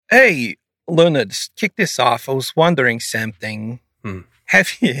Hey, Luna, to kick this off, I was wondering something. Have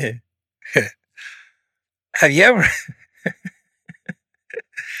you have you ever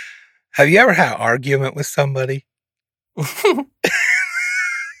have you ever had an argument with somebody?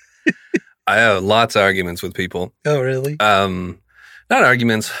 I have lots of arguments with people. Oh, really? Not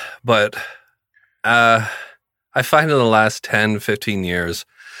arguments, but I find in the last 10, 15 years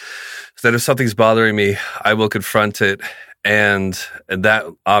that if something's bothering me, I will confront it, and that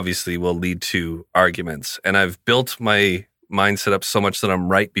obviously will lead to arguments. And I've built my mindset up so much that I'm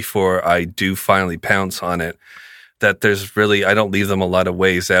right before I do finally pounce on it, that there's really, I don't leave them a lot of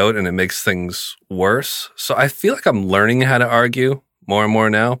ways out, and it makes things worse. So I feel like I'm learning how to argue more and more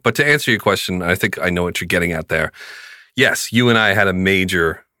now. But to answer your question, I think I know what you're getting at there. Yes, you and I had a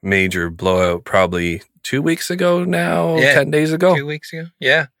major blowout probably 2 weeks ago now, 10 days ago. 2 weeks ago,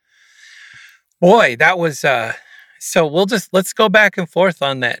 yeah. Boy, that was, so let's go back and forth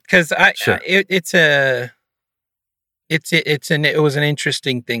on that. Because it was an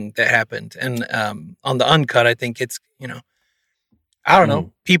interesting thing that happened. And on the uncut, I think it's, I don't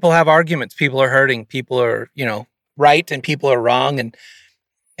know. People have arguments. People are hurting. People are, right, and people are wrong,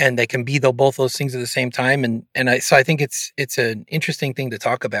 and they can be both those things at the same time. So I think it's an interesting thing to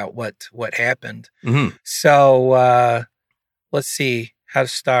talk about what happened. Mm-hmm. So let's see how to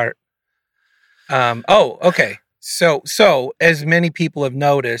start. Okay. So as many people have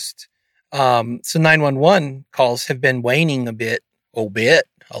noticed, so 911 calls have been waning a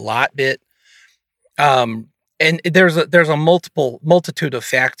lot. And there's a multitude of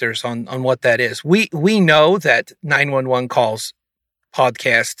factors on what that is. We know that 911 calls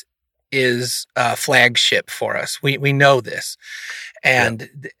podcast is a flagship for us. We know this, and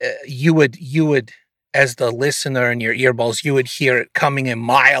you would as the listener in your earballs, you would hear it coming a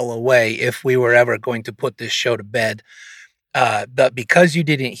mile away if we were ever going to put this show to bed. But because you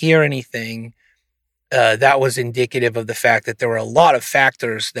didn't hear anything, that was indicative of the fact that there were a lot of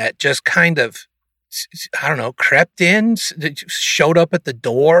factors that just kind of, I don't know, crept in, showed up at the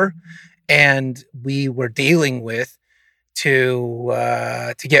door, and we were dealing with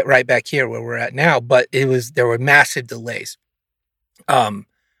to get right back here where we're at now. But there were massive delays.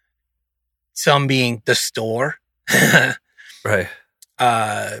 Some being the store, right?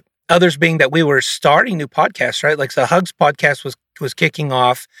 Others being that we were starting new podcasts, right? Like the Hugs podcast was kicking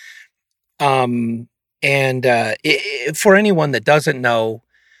off. And for anyone that doesn't know,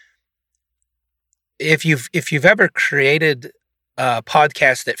 if you've ever created a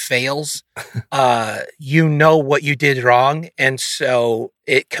podcast that fails, you know what you did wrong, and so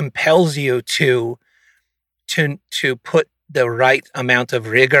it compels you to put the right amount of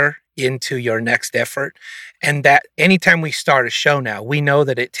rigor into your next effort. And that anytime we start a show now, we know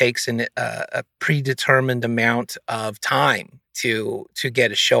that it takes a predetermined amount of time to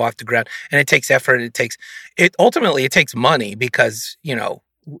get a show off the ground, and it takes effort. Ultimately it takes money, because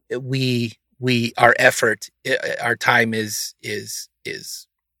our effort, our time is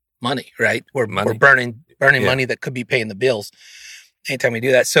money, right? We're burning money that could be paying the bills anytime we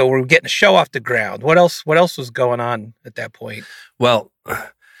do that. So we're getting a show off the ground. What else was going on at that point? Well,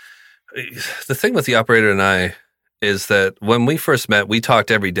 the thing with the operator and I is that when we first met, we talked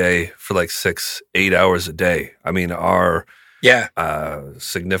every day for like 6-8 hours a day. I mean, our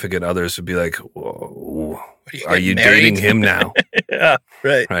significant others would be like, "Whoa, are you dating him now?" Yeah,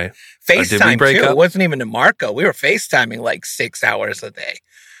 right. FaceTime too. It wasn't even to Marco. We were FaceTiming like 6 hours a day,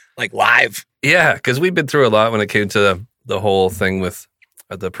 like live. Yeah, because we've been through a lot when it came to the whole thing with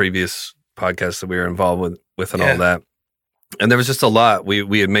the previous podcast that we were involved with and all that. And there was just a lot.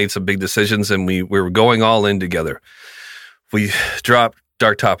 We had made some big decisions, and we were going all in together. We dropped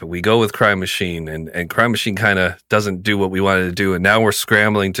Dark Topic. We go with Crime Machine, and Crime Machine kind of doesn't do what we wanted to do. And now we're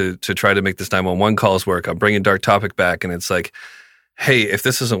scrambling to try to make this 911 calls work. I'm bringing Dark Topic back, and it's like, hey, if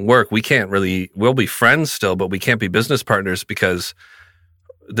this doesn't work, we'll be friends still, but we can't be business partners, because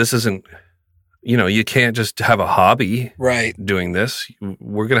this isn't, you can't just have a hobby doing this.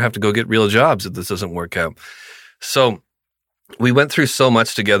 We're going to have to go get real jobs if this doesn't work out. So we went through so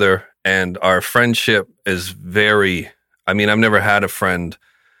much together, and our friendship is I've never had a friend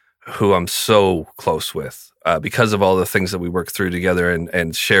who I'm so close with because of all the things that we worked through together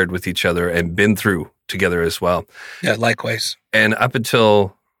and shared with each other and been through together as well. Yeah, likewise. And up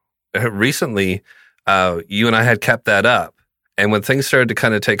until recently, you and I had kept that up. And when things started to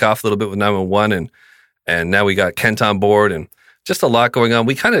kind of take off a little bit with 911, and now we got Kent on board and just a lot going on,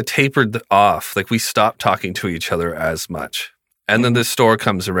 we kind of tapered off. Like, we stopped talking to each other as much. And then the store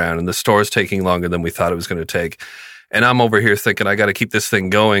comes around, and the store is taking longer than we thought it was going to take. And I'm over here thinking, I got to keep this thing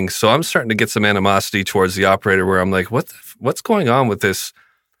going. So I'm starting to get some animosity towards the operator, where I'm like, what's going on with this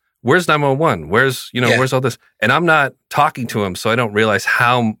where's 911? Where's all this? And I'm not talking to him, so I don't realize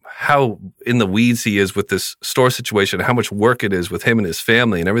how in the weeds he is with this store situation, how much work it is with him and his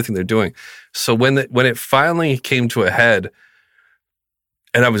family and everything they're doing. So when it finally came to a head,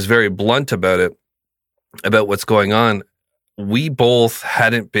 and I was very blunt about it, about what's going on, we both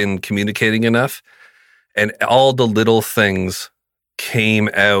hadn't been communicating enough, and all the little things came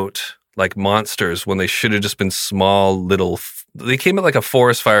out like monsters when they should have just been small little. They came out like a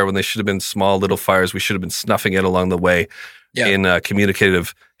forest fire when they should have been small little fires. We should have been snuffing it along the way in a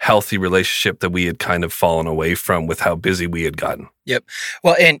communicative, healthy relationship that we had kind of fallen away from with how busy we had gotten. Yep.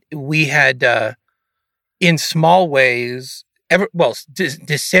 Well, and we had, in small ways,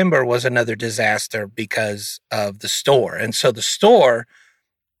 December was another disaster because of the store. And so the store,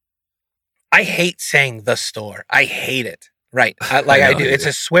 I hate saying the store. I hate it. Right. I do. It's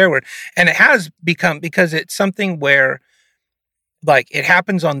a swear word. And it has become, because it's something where, like, it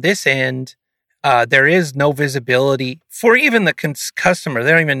happens on this end. There is no visibility for even the customer.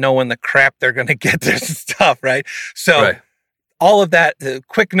 They don't even know when the crap they're going to get their stuff, right? So all of that,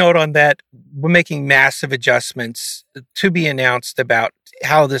 quick note on that, we're making massive adjustments to be announced about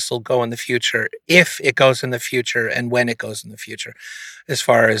how this will go in the future, if it goes in the future and when it goes in the future, as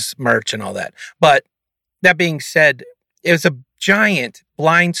far as merch and all that. But that being said, it was a giant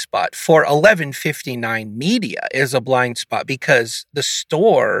blind spot for 1159 Media is a blind spot because the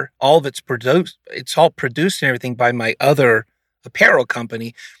store, all of it's all produced and everything by my other apparel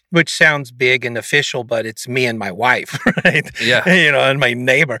company, which sounds big and official, but it's me and my wife, right? Yeah. And my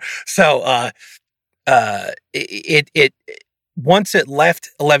neighbor. So, it once it left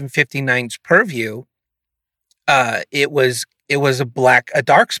 1159's purview, it was a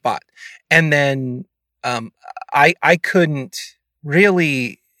dark spot. And then, I couldn't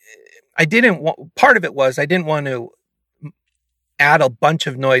really, part of it was I didn't want to add a bunch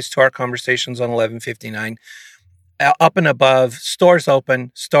of noise to our conversations on 1159. Up and above, stores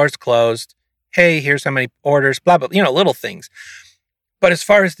open, stores closed. Hey, here's how many orders, blah, blah, little things. But as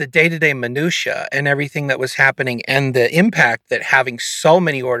far as the day-to-day minutia and everything that was happening and the impact that having so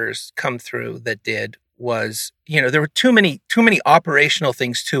many orders come through that did was, there were too many operational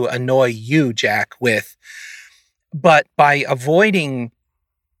things to annoy you, Jack, with. But by avoiding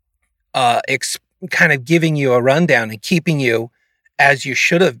kind of giving you a rundown and keeping you, as you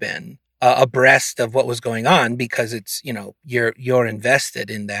should have been, abreast of what was going on, because it's, you're invested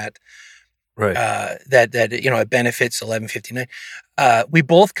in that, right? That it benefits 1159. We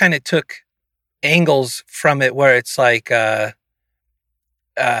both kind of took angles from it where it's like, and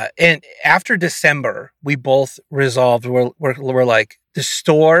after December, we both resolved we're like, the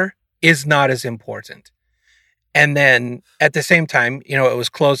store is not as important. And then at the same time, it was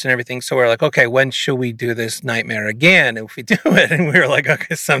closed and everything. So we're like, okay, when should we do this nightmare again? If we do it, and we were like,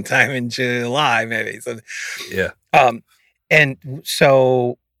 okay, sometime in July, maybe. So, yeah. And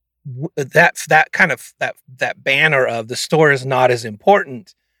so that banner of the store is not as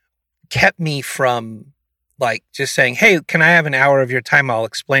important kept me from like just saying, hey, can I have an hour of your time? I'll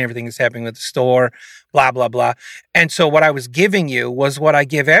explain everything that's happening with the store, blah, blah, blah. And so what I was giving you was what I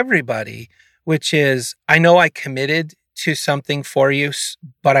give everybody, which is, I know I committed to something for you,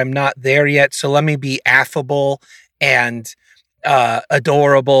 but I'm not there yet. So let me be affable and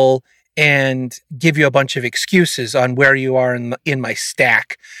adorable and give you a bunch of excuses on where you are in my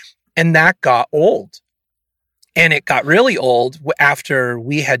stack. And that got old. And it got really old after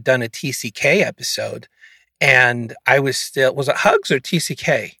we had done a TCK episode. And I was still, was it Hugs or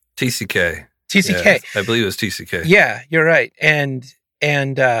TCK? TCK. TCK. Yeah, I believe it was TCK. Yeah, you're right. And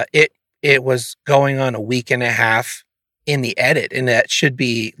it was going on a week and a half in the edit. And that should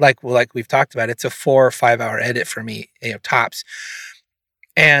be like we've talked about, it's a 4 or 5 hour edit for me, tops.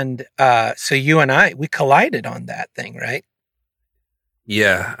 And so you and we collided on that thing, right?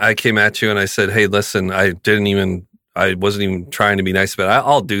 Yeah. I came at you and I said, hey, listen, I wasn't even trying to be nice about it.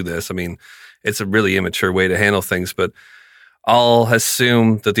 I'll do this. I mean, it's a really immature way to handle things, but I'll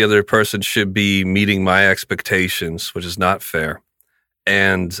assume that the other person should be meeting my expectations, which is not fair.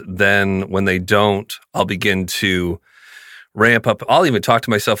 And then when they don't, I'll begin to ramp up. I'll even talk to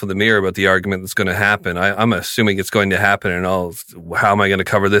myself in the mirror about the argument that's going to happen. I'm assuming it's going to happen, and how am I going to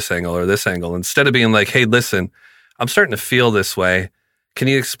cover this angle or this angle? Instead of being like, hey, listen, I'm starting to feel this way. Can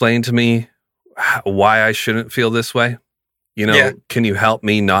you explain to me why I shouldn't feel this way? Can you help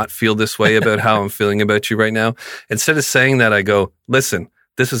me not feel this way about how I'm feeling about you right now? Instead of saying that, I go, listen,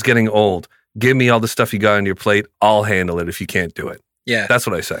 this is getting old. Give me all the stuff you got on your plate. I'll handle it if you can't do it. Yeah. That's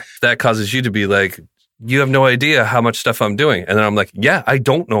what I say. That causes you to be like, you have no idea how much stuff I'm doing. And then I'm like, yeah, I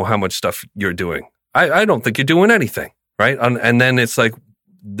don't know how much stuff you're doing. I don't think you're doing anything. Right. And then it's like,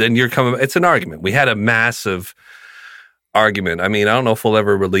 then you're coming. It's an argument. We had a massive argument. I mean, I don't know if we'll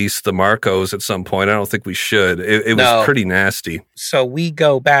ever release the Marcos at some point. I don't think we should. It was pretty nasty. So we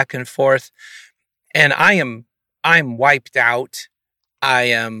go back and forth, and I'm wiped out. I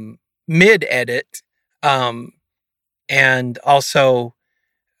am mid-edit, and also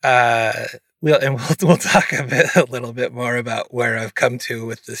we'll talk a little bit more about where I've come to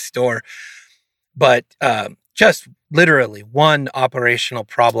with the store, but just literally one operational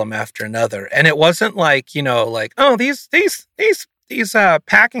problem after another. And it wasn't like, oh, these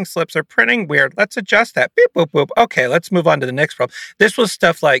packing slips are printing weird. Let's adjust that. Beep, boop, boop. Okay, let's move on to the next problem. This was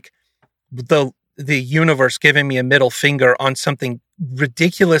stuff like the universe giving me a middle finger on something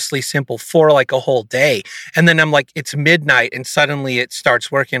ridiculously simple for like a whole day. And then I'm like, it's midnight and suddenly it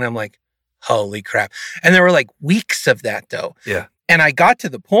starts working. I'm like, holy crap. And there were like weeks of that though. Yeah. And I got to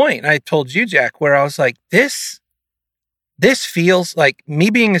the point, I told you, Jack, where I was like, this feels like me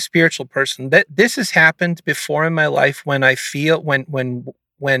being a spiritual person, that this has happened before in my life when I feel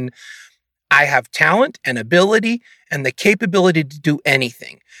when I have talent and ability and the capability to do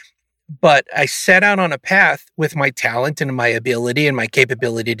anything. But I set out on a path with my talent and my ability and my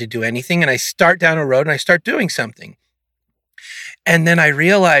capability to do anything. And I start down a road and I start doing something. And then I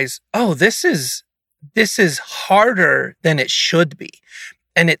realize, oh, this is harder than it should be.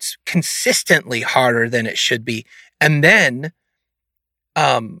 And it's consistently harder than it should be. And then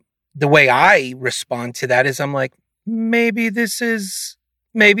the way I respond to that is I'm like, maybe this is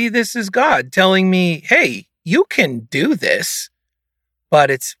God telling me, hey, you can do this,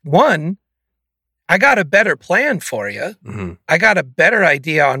 but it's one, I got a better plan for you. Mm-hmm. I got a better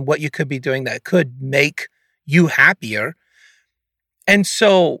idea on what you could be doing that could make you happier. And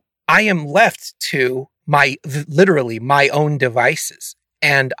so I am left to literally my own devices.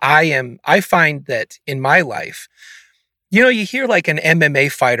 And I find that in my life, you hear like an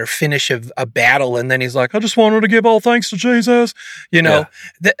MMA fighter finish a battle and then he's like, I just wanted to give all thanks to Jesus, Yeah.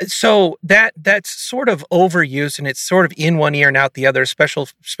 So that's sort of overused and it's sort of in one ear and out the other,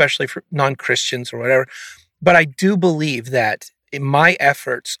 especially for non-Christians or whatever. But I do believe that my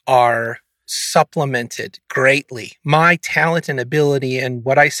efforts are supplemented greatly. My talent and ability and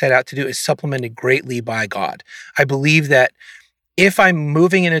what I set out to do is supplemented greatly by God. I believe that if I'm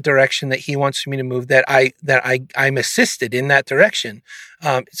moving in a direction that he wants me to move, that I'm assisted in that direction.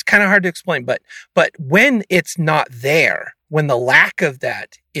 It's kind of hard to explain, but when it's not there, when the lack of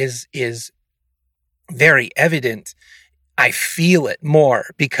that is very evident, I feel it more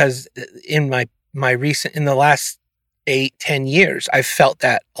because in the last 8-10 years, I've felt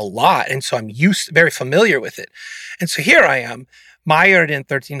that a lot. And so I'm very familiar with it. And so here I am, mired in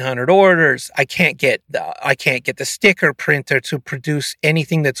 1,300 orders. I can't get the sticker printer to produce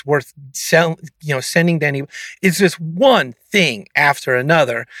anything that's worth sending to anyone. It's just one thing after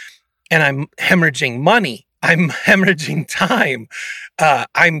another. And I'm hemorrhaging money. I'm hemorrhaging time.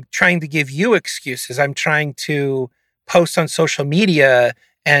 I'm trying to give you excuses. I'm trying to post on social media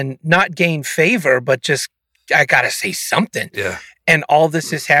and not gain favor, but just, I got to say something. Yeah. And all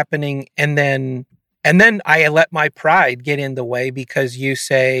this is happening. And then I let my pride get in the way because you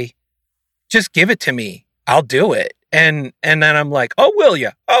say, just give it to me. I'll do it. And then I'm like, oh, will you?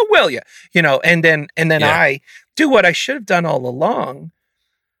 Oh, will you? And then yeah. I do what I should have done all along,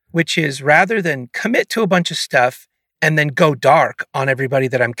 which is rather than commit to a bunch of stuff and then go dark on everybody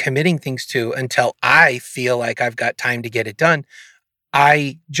that I'm committing things to until I feel like I've got time to get it done,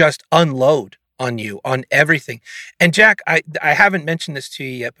 I just unload on you, on everything. And Jack, I haven't mentioned this to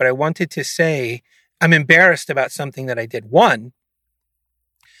you yet, but I wanted to say I'm embarrassed about something that I did. One,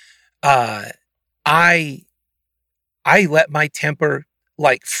 I let my temper,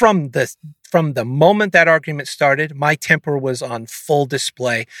 like from the moment that argument started, my temper was on full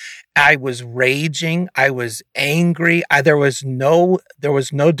display. I was raging. I was angry. There was no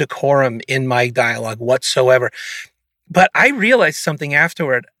decorum in my dialogue whatsoever. But I realized something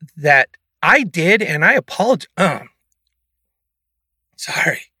afterward that I did, and I apologize.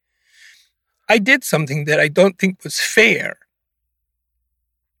 Sorry. I did something that I don't think was fair.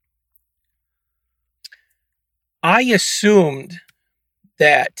 I assumed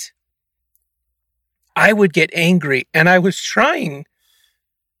that I would get angry, and I was trying,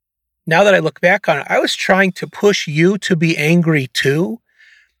 now that I look back on it, I was trying to push you to be angry too,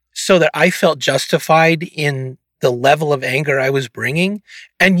 so that I felt justified in the level of anger I was bringing,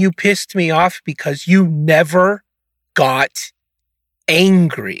 and you pissed me off because you never got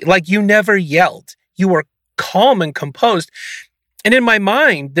angry. Like, you never yelled. You were calm and composed. And in my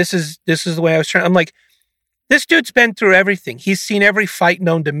mind, this is the way I was trying. I'm like, this dude's been through everything. He's seen every fight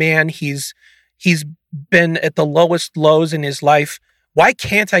known to man. He's been at the lowest lows in his life why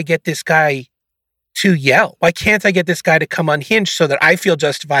can't I get this guy to yell? Why can't I get this guy to come unhinged so that I feel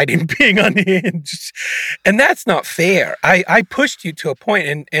justified in being unhinged? And that's not fair. I pushed you to a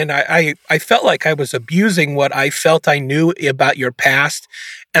point, and I felt like I was abusing what I felt I knew about your past,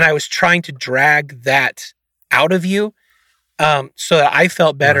 and I was trying to drag that out of you so that I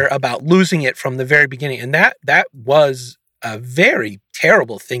felt better about losing it from the very beginning. And that was a very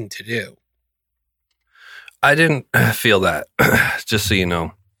terrible thing to do. I didn't feel that, just so you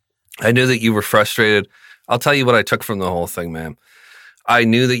know. I knew that you were frustrated. I'll tell you what I took from the whole thing, man. I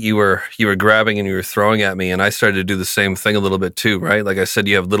knew that you were grabbing and you were throwing at me, and I started to do the same thing a little bit too, right? Like I said,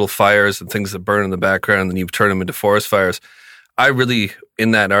 you have little fires and things that burn in the background, and then you turn them into forest fires. I really,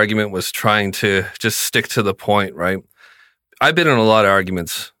 in that argument, was trying to just stick to the point, right? I've been in a lot of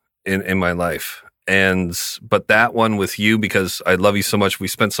arguments in my life, but that one with you, because I love you so much, we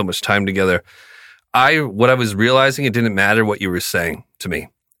spent so much time together. What I was realizing, it didn't matter what you were saying to me.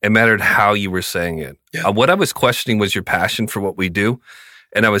 It mattered how you were saying it. Yeah. What I was questioning was your passion for what we do,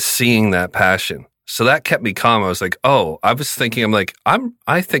 and I was seeing that passion. So that kept me calm. I was like, oh, I was thinking,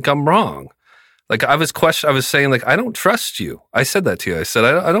 I think I'm wrong. Like I was saying, like, I don't trust you. I said that to you. I said,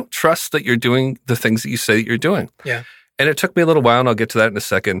 I don't trust that you're doing the things that you say that you're doing. Yeah. And it took me a little while, and I'll get to that in a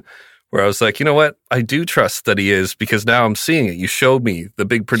second, where I was like, you know what? I do trust that he is, because now I'm seeing it. You showed me the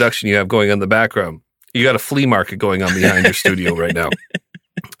big production you have going on in the background. You got a flea market going on behind your studio right now.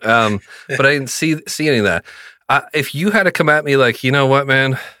 But I didn't see any of that. If you had to come at me like, you know what,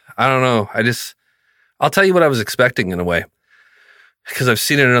 man, I don't know. I'll tell you what I was expecting in a way, because I've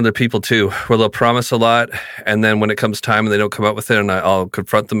seen it in other people too, where they'll promise a lot, and then when it comes time and they don't come up with it, and I'll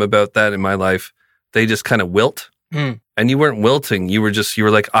confront them about that in my life, they just kind of wilt. And you weren't wilting. You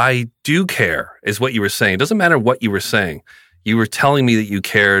were like, I do care, is what you were saying. It doesn't matter what you were saying. You were telling me that you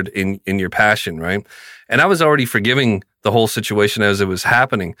cared in your passion, right? And I was already forgiving the whole situation as it was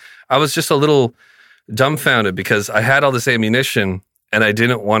happening. I was just a little dumbfounded because I had all this ammunition and I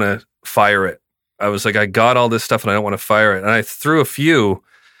didn't want to fire it. I was like, I got all this stuff and I don't want to fire it. And I threw a few.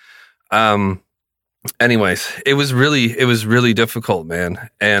 Anyways, it was really difficult, man.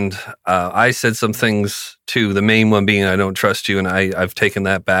 And I said some things too. The main one being, I don't trust you, and I've taken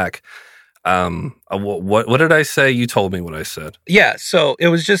that back. What did I say? You told me what I said. Yeah. So it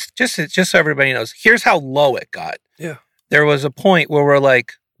was just so everybody knows. Here's how low it got. Yeah. There was a point where we're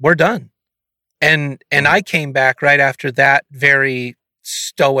like, we're done, and I came back right after that, very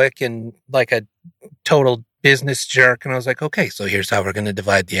stoic and like a total business jerk. And I was like, okay, so here's how we're going to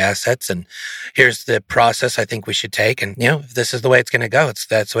divide the assets, and here's the process I think we should take. And, if this is the way it's going to go,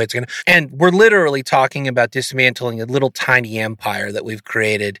 that's the way it's going to. And we're literally talking about dismantling a little tiny empire that we've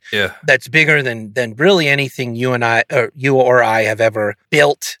created. Yeah. That's bigger than really anything you or I have ever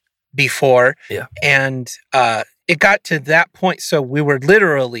built before. Yeah. And, it got to that point. So we were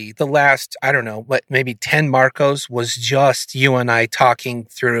literally the last, I don't know, maybe 10 Marcos was just you and I talking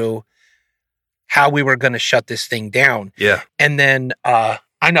through how we were going to shut this thing down. Yeah. And then I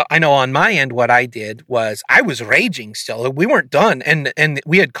know on my end what I did was I was raging still. We weren't done, and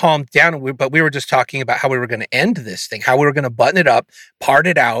we had calmed down, but we were just talking about how we were going to end this thing, how we were going to button it up, part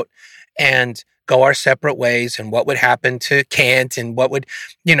it out, and go our separate ways, and what would happen to Kent, and what would,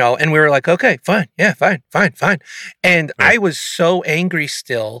 and we were like, okay, fine. Yeah, fine. And I was so angry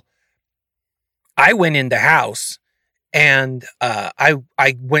still. I went in the house. And I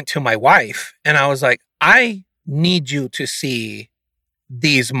went to my wife and I was like, I need you to see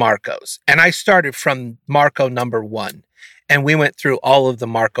these Marcos. And I started from Marco number 1. And we went through all of the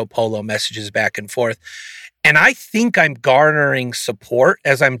Marco Polo messages back and forth. And I think I'm garnering support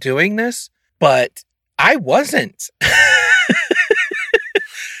as I'm doing this, but I wasn't.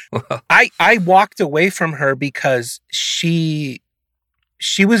 I walked away from her because she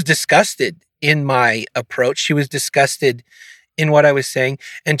was disgusted in my approach. She was disgusted in what I was saying,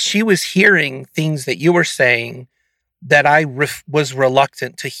 and she was hearing things that you were saying that I was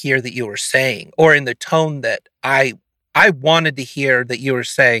reluctant to hear that you were saying, or in the tone that I wanted to hear that you were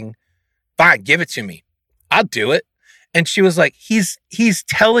saying. Fine, give it to me. I'll do it. And she was like, he's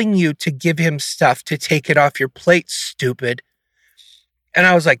telling you to give him stuff to take it off your plate, stupid. And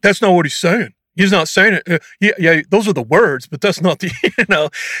I was like, that's not what he's saying. He's not saying it. Yeah, those are the words, but that's not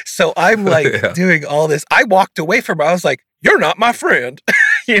the, So I'm like doing all this. I walked away from her. I was like, you're not my friend,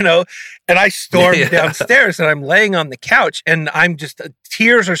 and I stormed downstairs and I'm laying on the couch and I'm just,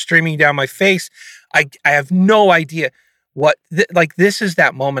 tears are streaming down my face. I have no idea what, this is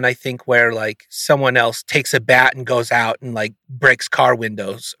that moment, I think, where like someone else takes a bat and goes out and like breaks car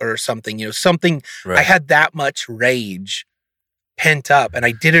windows or something, something. Right. I had that much rage pent up and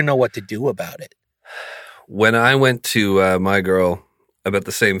I didn't know what to do about it. When I went to my girl about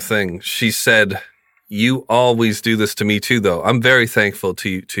the same thing. She said, "You always do this to me too, though." I'm very thankful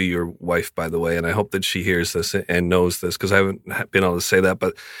to your wife, by the way, and I hope that she hears this and knows this, because I haven't been able to say that.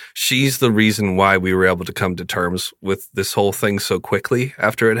 But she's the reason why we were able to come to terms with this whole thing so quickly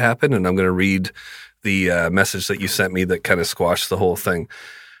after it happened. And I'm going to read the message that you sent me that kind of squashed the whole thing.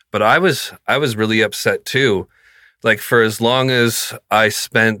 But I was really upset too. Like, for as long as I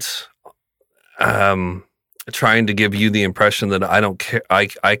spent trying to give you the impression that I don't care,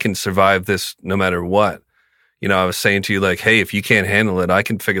 I can survive this no matter what. You know, I was saying to you, like, hey, if you can't handle it, I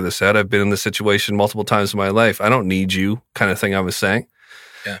can figure this out. I've been in this situation multiple times in my life. I don't need you, kind of thing I was saying.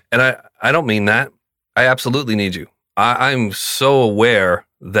 Yeah. And I don't mean that. I absolutely need you. I'm so aware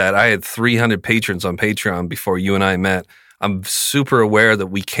that I had 300 patrons on Patreon before you and I met. I'm super aware that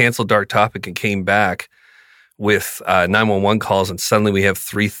we canceled Dark Topic and came back with 911 calls, and suddenly we have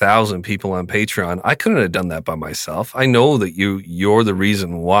 3,000 people on Patreon. I couldn't have done that by myself. I know that you're the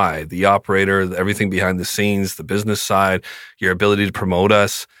reason why, the operator, everything behind the scenes, the business side, your ability to promote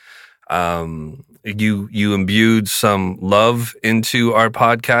us. You imbued some love into our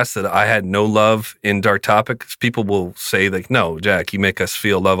podcast that I had no love in Dark Topic. People will say, like, no, Jack, you make us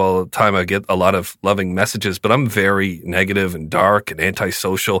feel love all the time. I get a lot of loving messages, but I'm very negative and dark and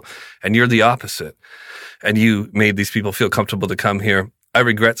antisocial, and you're the opposite. And you made these people feel comfortable to come here. I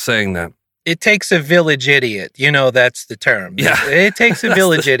regret saying that. It takes a village idiot. You know, that's the term. Yeah. It takes a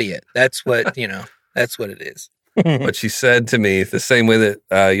village idiot. That's what, that's what it is. But she said to me, the same way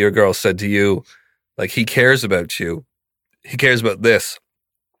that your girl said to you, like, he cares about you. He cares about this.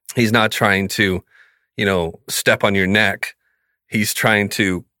 He's not trying to, step on your neck. He's trying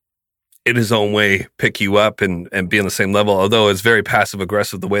to, in his own way, pick you up and be on the same level, although it's very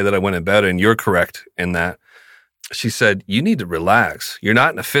passive-aggressive the way that I went about it, and you're correct in that. She said, you need to relax. You're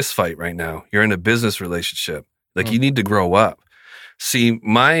not in a fist fight right now. You're in a business relationship. Like, you need to grow up. See,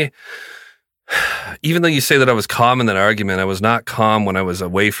 even though you say that I was calm in that argument, I was not calm when I was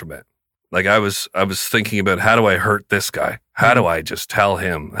away from it. Like, I was thinking about, how do I hurt this guy? How do I just tell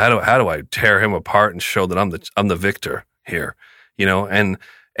him? How do I tear him apart and show that I'm the victor here?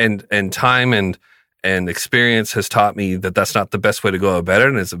 And time and experience has taught me that that's not the best way to go about it,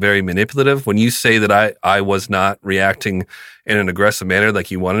 and it's very manipulative. When you say that I was not reacting in an aggressive manner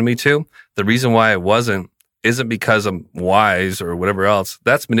like you wanted me to, the reason why I wasn't isn't because I'm wise or whatever else.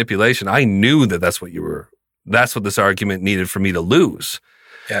 That's manipulation. I knew that that's what this argument needed for me to lose.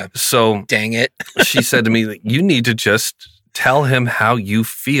 Yeah. So dang it. She said to me, you need to just tell him how you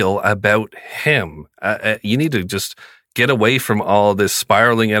feel about him. You need to just get away from all this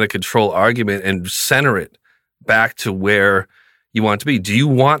spiraling out of control argument and center it back to where you want it to be. Do you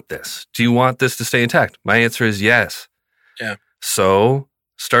want this? Do you want this to stay intact? My answer is yes. Yeah. So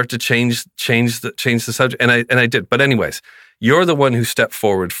start to change the subject. And I did. But anyways, you're the one who stepped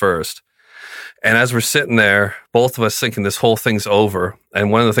forward first. And as we're sitting there, both of us thinking this whole thing's over.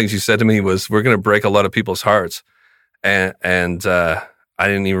 And one of the things you said to me was, we're going to break a lot of people's hearts. And I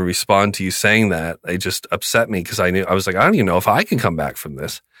didn't even respond to you saying that. It just upset me because I was like, I don't even know if I can come back from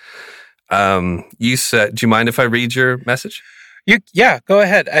this. You said, do you mind if I read your message? Yeah, go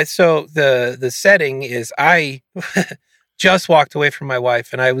ahead. So the setting is, I just walked away from my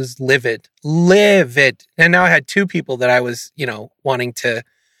wife and I was livid. And now I had two people that I was, wanting to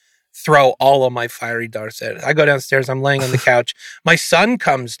throw all of my fiery darts at. I go downstairs, I'm laying on the couch. My son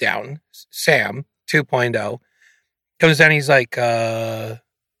comes down, Sam 2.0, comes down, he's like, Dad,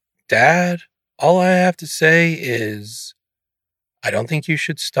 all I have to say is, I don't think you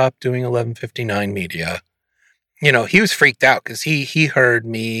should stop doing 1159 media. He was freaked out because he heard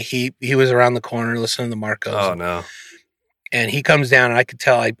me. He was around the corner listening to the Marcos. Oh, no. And he comes down and I could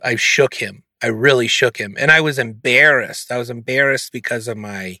tell I shook him. I really shook him. And I was embarrassed. I was embarrassed because of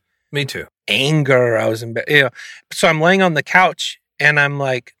my... Me too. Anger. I was embarrassed. So I'm laying on the couch and I'm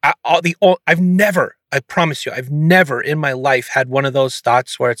like, I promise you, I've never in my life had one of those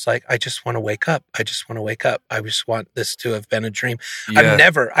thoughts where it's like, I just want to wake up. I just want to wake up. I just want this to have been a dream. Yeah.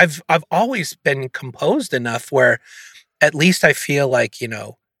 I've always been composed enough where at least I feel like,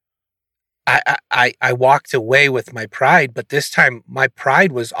 I walked away with my pride, but this time my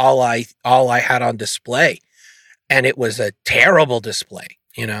pride was all I had on display. And it was a terrible display,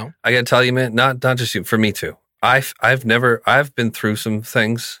 I gotta tell you, man, not just you, for me too. I've been through some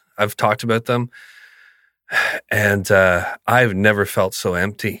things. I've talked about them. And I've never felt so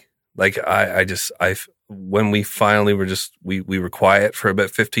empty. Like when we finally were we were quiet for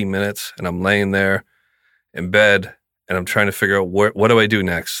about 15 minutes, and I'm laying there in bed, and I'm trying to figure out what do I do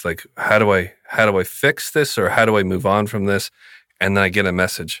next? Like, how do I fix this, or how do I move on from this? And then I get a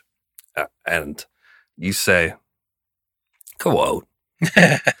message, and you say, "Go out."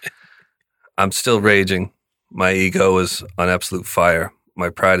 I'm still raging. My ego is on absolute fire. My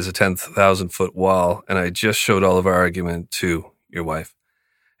pride is a 10,000-foot wall, and I just showed all of our argument to your wife.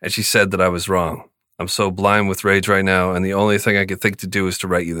 And she said that I was wrong. I'm so blind with rage right now, and the only thing I can think to do is to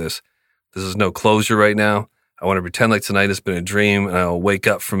write you this. This is no closure right now. I want to pretend like tonight has been a dream, and I'll wake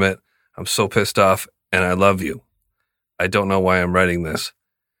up from it. I'm so pissed off, and I love you. I don't know why I'm writing this.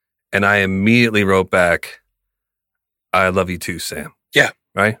 And I immediately wrote back, I love you too, Sam. Yeah.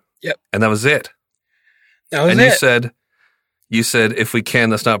 Right? Yep. And that was it. That was and it. You said, if we can,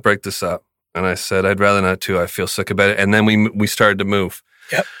 let's not break this up. And I said, I'd rather not too. I feel sick about it. And then we started to move.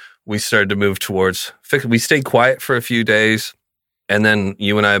 Yep. We started to move towards, we stayed quiet for a few days. And then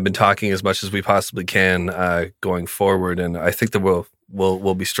you and I have been talking as much as we possibly can going forward. And I think that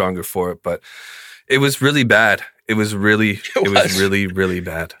we'll be stronger for it. But it was really bad. It was really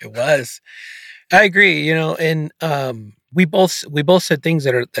bad. It was. I agree. And we both said things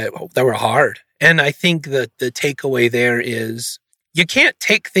that were hard. And I think that the takeaway there is you can't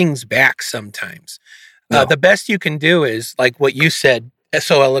take things back sometimes. No. The best you can do is like what you said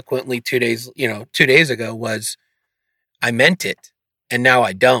so eloquently 2 days ago was, I meant it and now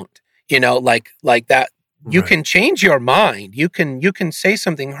I don't, like that. You can change your mind. You can say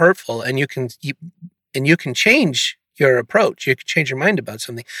something hurtful and you can change your approach. You can change your mind about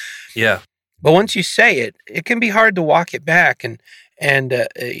something. Yeah. But once you say it, it can be hard to walk it back. And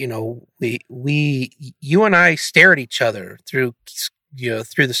you and I stare at each other through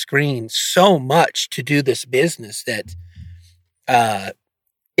the screen so much to do this business that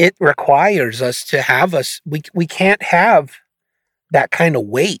it requires us to have we can't have that kind of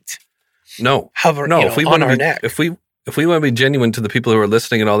weight. No. If we on our neck. If we want to be genuine to the people who are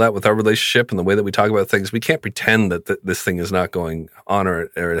listening and all that with our relationship and the way that we talk about things, we can't pretend that this thing is not going on or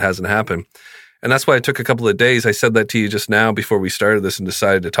it hasn't happened. And that's why it took a couple of days. I said that to you just now before we started this and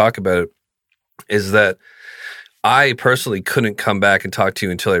decided to talk about it, is that I personally couldn't come back and talk to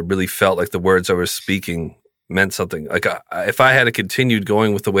you until I really felt like the words I was speaking meant something. Like if I had continued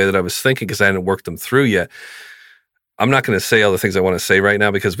going with the way that I was thinking because I hadn't worked them through yet, I'm not going to say all the things I want to say right now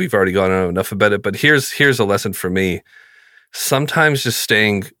because we've already gone on enough about it. But here's a lesson for me. Sometimes just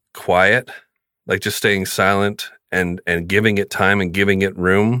staying quiet, like just staying silent and giving it time and giving it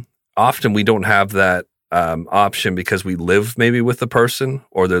room. Often we don't have that option because we live maybe with the person,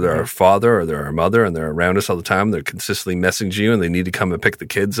 or they're our father or they're our mother and they're around us all the time. They're consistently messaging you and they need to come and pick the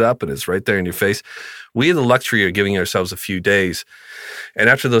kids up and it's right there in your face. We have the luxury of giving ourselves a few days. And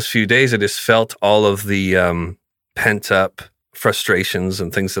after those few days, I just felt all of the pent up frustrations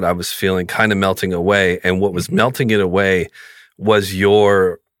and things that I was feeling kind of melting away. And what was melting it away was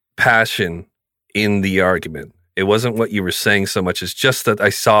your passion in the argument. It wasn't what you were saying so much as just that I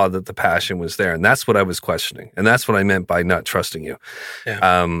saw that the passion was there. And that's what I was questioning. And that's what I meant by not trusting you.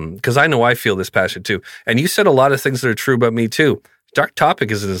 Yeah. Because I know I feel this passion too. And you said a lot of things that are true about me too. Dark Topic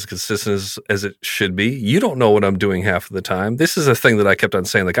isn't as consistent as it should be. You don't know what I'm doing half of the time. This is a thing that I kept on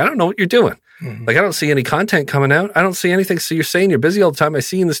saying, like, I don't know what you're doing. Mm-hmm. Like, I don't see any content coming out. I don't see anything. So you're saying you're busy all the time. I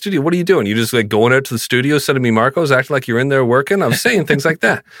see you in the studio. What are you doing? You just like going out to the studio, sending me Marcos, acting like you're in there working. I'm saying things like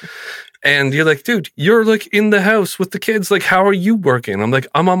that. And you're like, dude, you're like in the house with the kids. Like, how are you working? I'm like,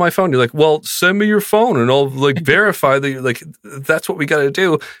 I'm on my phone. You're like, well, send me your phone and I'll like verify that you're like, that's what we got to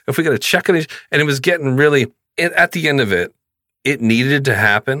do. If we got to check on it. And it was getting really, at the end of it, it needed to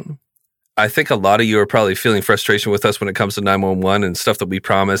happen. I think a lot of you are probably feeling frustration with us when it comes to 911 and stuff that we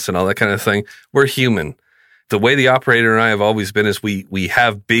promise and all that kind of thing. We're human. The way the operator and I have always been is we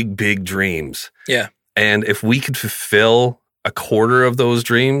have big, big dreams. Yeah. And if we could fulfill a quarter of those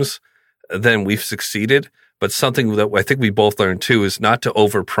dreams, then we've succeeded. But something that I think we both learned too is not to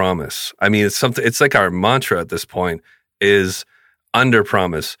overpromise. I mean, it's like our mantra at this point is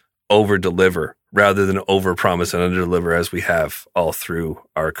underpromise, overdeliver, rather than overpromise and underdeliver as we have all through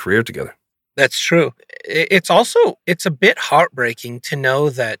our career together. That's true. It's a bit heartbreaking to know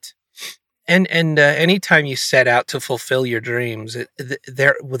that, and anytime you set out to fulfill your dreams,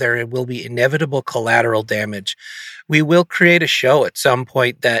 there will be inevitable collateral damage. We will create a show at some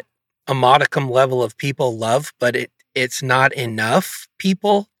point that a modicum level of people love, but it's not enough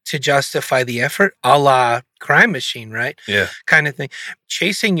people to justify the effort, a la Crime Machine, right? Yeah. Kind of thing.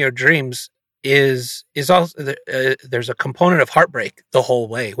 Chasing your dreams is also there's a component of heartbreak the whole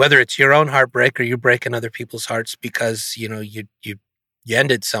way, whether it's your own heartbreak or you breaking other people's hearts because you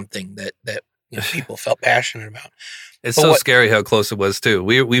ended something that people felt passionate about. It's so scary how close it was too.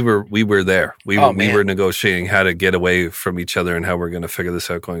 We were there. We were negotiating how to get away from each other and how we're going to figure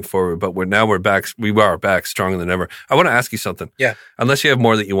this out going forward. But we're back. We are back stronger than ever. I want to ask you something. Yeah. Unless you have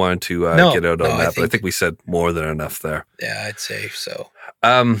more that you wanted to get out on that, but I think we said more than enough there. Yeah, I'd say so.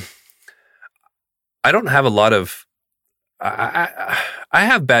 I don't have a lot of. I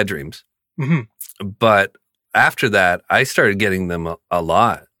have bad dreams, but after that, I started getting them a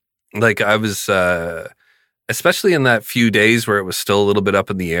lot. Like I was. Especially in that few days where it was still a little bit up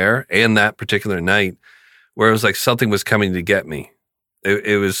in the air, and that particular night where it was like something was coming to get me.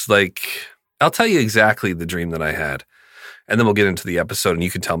 It was like, I'll tell you exactly the dream that I had, and then we'll get into the episode, and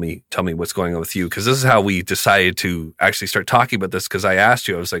you can tell me what's going on with you, because this is how we decided to actually start talking about this, because I asked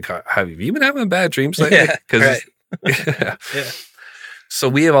you, I was like, have you been having bad dreams lately? Yeah, right. Yeah. So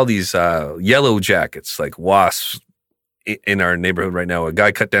we have all these yellow jackets, like wasps, in our neighborhood right now. A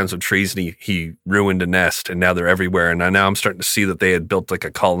guy cut down some trees and he ruined a nest, and now they're everywhere. And now I'm starting to see that they had built like a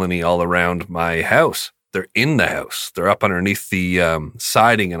colony all around my house. They're in the house. They're up underneath the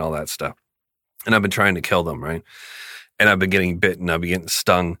siding and all that stuff. And I've been trying to kill them, right? And I've been getting bitten. I've been getting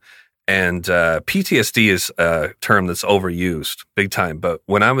stung. And PTSD is a term that's overused big time. But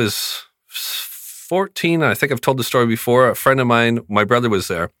when I was 14, I think I've told the story before, a friend of mine, my brother was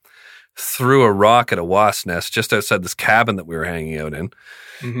there, threw a rock at a wasp nest just outside this cabin that we were hanging out in.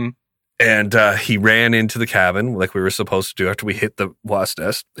 Mm-hmm. And he ran into the cabin like we were supposed to do after we hit the wasp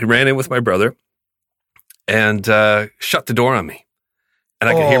nest. He ran in with my brother and shut the door on me. And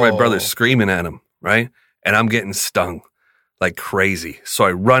I could hear my brother screaming at him, right? And I'm getting stung like crazy. So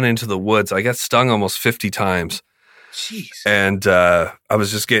I run into the woods. I got stung almost 50 times. Jeez. And I was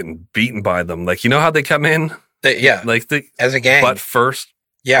just getting beaten by them. Like, you know how they come in? Like as a gang. Butt first.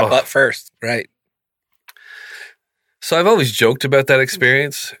 Yeah, butt first, right. So I've always joked about that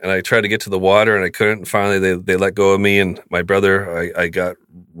experience, and I tried to get to the water, and I couldn't. And finally, they let go of me, and my brother, I got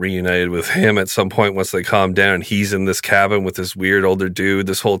reunited with him at some point once they calmed down, and he's in this cabin with this weird older dude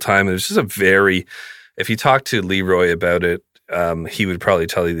this whole time. And it was just if you talk to Leroy about it, he would probably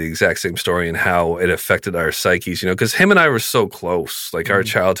tell you the exact same story and how it affected our psyches, because him and I were so close, like our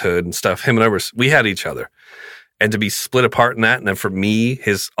childhood and stuff. Him and I we had each other. And to be split apart in that, and then for me,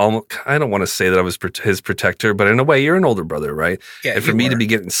 I don't want to say that I was his protector, but in a way, you're an older brother, right? Yeah, and for me to be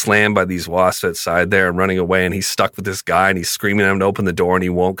getting slammed by these wasps outside there and running away, and he's stuck with this guy, and he's screaming at him to open the door, and he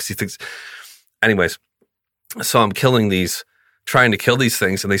won't because he thinks. Anyways, so I'm trying to kill these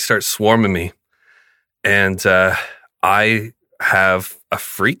things, and they start swarming me, and I have a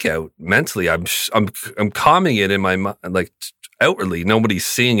freak out mentally. I'm calming it in my mind, like outwardly, nobody's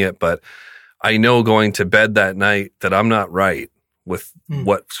seeing it, but I know going to bed that night that I'm not right with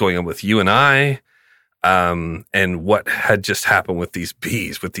what's going on with you and I, and what had just happened with these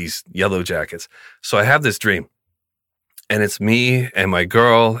bees, with these yellow jackets. So I have this dream, and it's me and my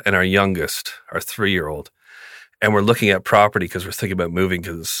girl and our youngest, our 3-year-old, and we're looking at property because we're thinking about moving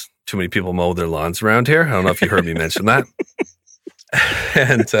because too many people mow their lawns around here. I don't know if you heard me mention that.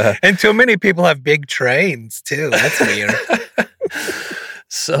 And too many people have big trains too. That's weird.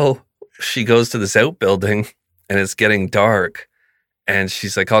 So she goes to this outbuilding, and it's getting dark, and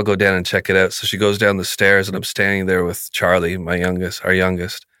she's like, I'll go down and check it out. So she goes down the stairs, and I'm standing there with Charlie, our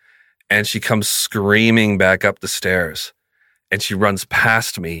youngest, and she comes screaming back up the stairs, and she runs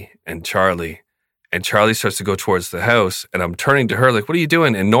past me and Charlie starts to go towards the house, and I'm turning to her like, what are you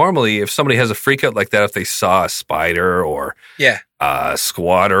doing? And normally if somebody has a freak out like that, if they saw a spider or a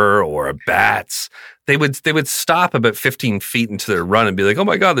squatter or bats, they would stop about 15 feet into their run and be like, oh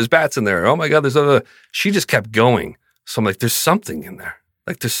my God, there's bats in there. Oh my God, there's other. She just kept going. So I'm like, there's something in there.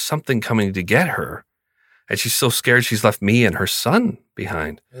 Like there's something coming to get her. And she's so scared she's left me and her son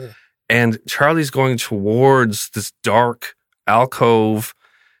behind. Ugh. And Charlie's going towards this dark alcove,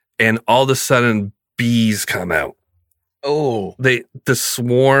 and all of a sudden bees come out. Oh, the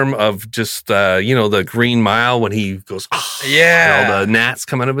swarm of just, the Green Mile when he goes, and all the gnats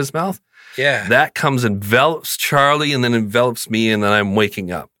come out of his mouth. Yeah. That envelops Charlie and then envelops me, and then I'm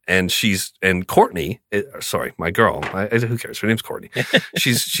waking up. And Courtney, my girl, who cares? Her name's Courtney.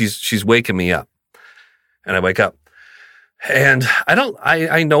 she's waking me up. And I wake up. And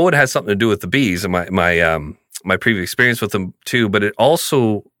I know it has something to do with the bees and my previous experience with them too, but it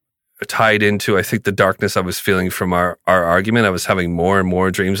also tied into, I think, the darkness I was feeling from our argument. I was having more and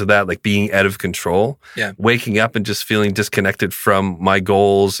more dreams of that, like being out of control, waking up and just feeling disconnected from my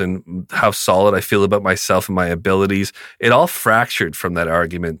goals and how solid I feel about myself and my abilities. It all fractured from that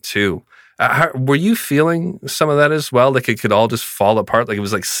argument too. Were you feeling some of that as well? Like it could all just fall apart, like it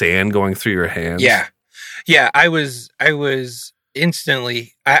was like sand going through your hands? Yeah. I was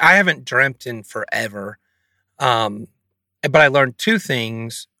instantly. I haven't dreamt in forever, but I learned two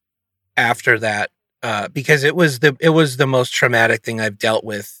things after that because it was the most traumatic thing I've dealt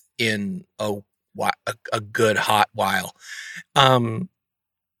with in a good hot while.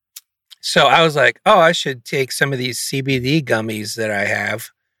 So I was like, oh, I should take some of these CBD gummies that I have,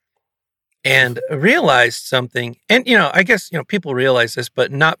 and realized something. And, I guess, people realize this,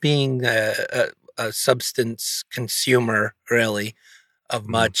 but not being a substance consumer really of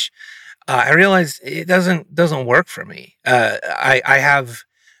much, I realized it doesn't work for me. I have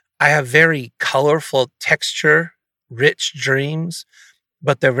very colorful texture, rich dreams,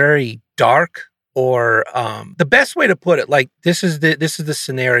 but they're very dark. Or the best way to put it, like this is the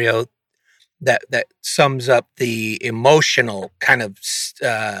scenario that sums up the emotional kind of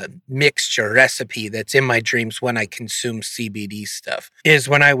mixture recipe that's in my dreams when I consume CBD stuff. Is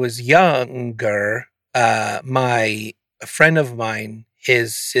when I was younger, a friend of mine,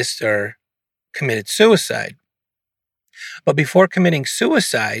 his sister committed suicide. But before committing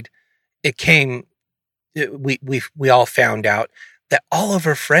suicide, we all found out that all of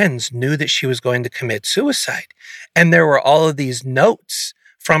her friends knew that she was going to commit suicide. And there were all of these notes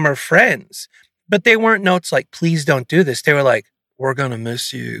from her friends, but they weren't notes like, please don't do this. They were like, we're going to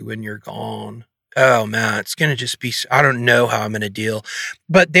miss you when you're gone. Oh man, it's going to just be, I don't know how I'm going to deal.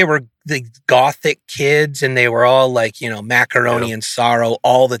 But they were the gothic kids, and they were all like, macaroni and sorrow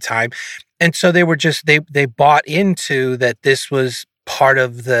all the time. And so they were just, they bought into that this was part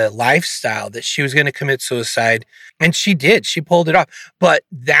of the lifestyle, that she was going to commit suicide. And she did, she pulled it off. But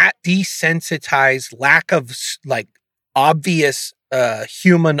that desensitized lack of like obvious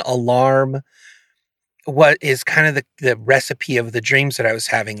human alarm, what is kind of the recipe of the dreams that I was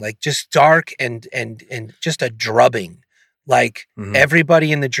having, like just dark and just a drubbing. Like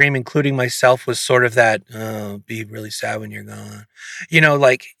everybody in the dream, including myself, was sort of that, be really sad when you're gone.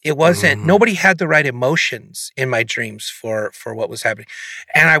 Like it wasn't, nobody had the right emotions in my dreams for what was happening.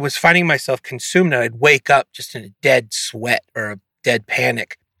 And I was finding myself consumed, and I'd wake up just in a dead sweat or a dead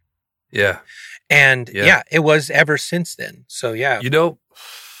panic. Yeah. And it was ever since then. So yeah.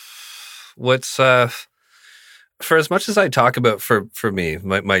 What's, for as much as I talk about for me,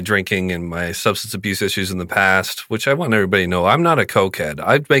 my drinking and my substance abuse issues in the past, which I want everybody to know, I'm not a cokehead.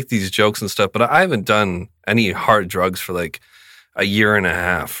 I make these jokes and stuff, but I haven't done any hard drugs for like a year and a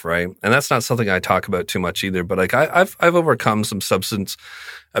half, right? And that's not something I talk about too much either. But like I've overcome some substance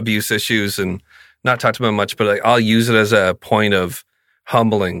abuse issues and not talked about much, but like I'll use it as a point of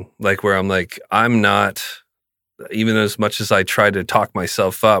humbling, like where I'm like, I'm not. Even as much as I try to talk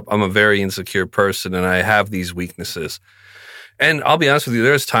myself up, I'm a very insecure person, and I have these weaknesses. And I'll be honest with you,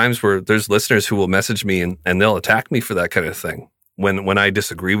 there's times where there's listeners who will message me and they'll attack me for that kind of thing. When I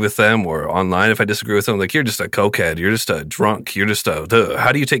disagree with them, or online, if I disagree with them, like, you're just a cokehead, you're just a drunk, you're just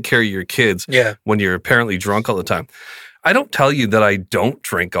how do you take care of your kids when you're apparently drunk all the time? I don't tell you that I don't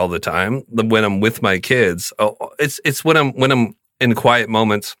drink all the time when I'm with my kids. It's when I'm in quiet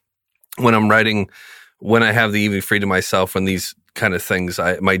moments, when I'm writing, when I have the evening free to myself, when these kind of things,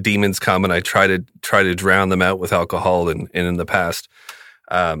 my demons come, and I try to drown them out with alcohol and in the past,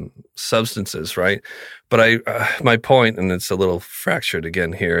 substances, right? But my point, and it's a little fractured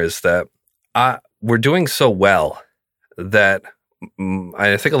again here, is that we're doing so well that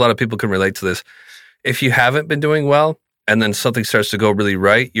I think a lot of people can relate to this. If you haven't been doing well, and then something starts to go really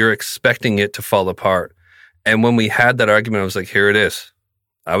right, you're expecting it to fall apart. And when we had that argument, I was like, here it is.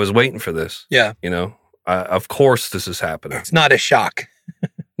 I was waiting for this. Yeah. Of course this is happening. It's not a shock.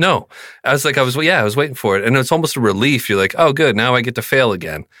 No. I was waiting for it. And it's almost a relief. You're like, oh, good. Now I get to fail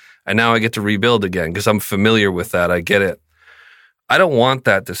again. And now I get to rebuild again because I'm familiar with that. I get it. I don't want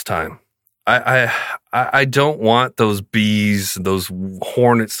that this time. I don't want those bees, those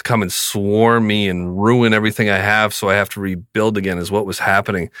hornets to come and swarm me and ruin everything I have, so I have to rebuild again, is what was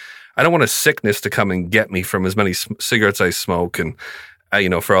happening. I don't want a sickness to come and get me from as many cigarettes I smoke and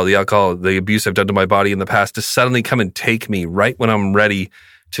for all the alcohol, the abuse I've done to my body in the past, to suddenly come and take me right when I'm ready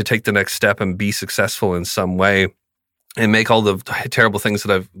to take the next step and be successful in some way and make all the terrible things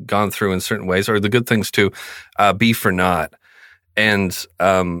that I've gone through in certain ways, or the good things too, be for naught. And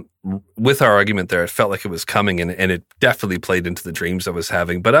with our argument there, it felt like it was coming, and it definitely played into the dreams I was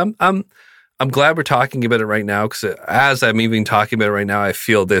having. But I'm glad we're talking about it right now, because as I'm even talking about it right now, I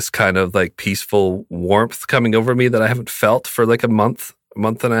feel this kind of like peaceful warmth coming over me that I haven't felt for like a month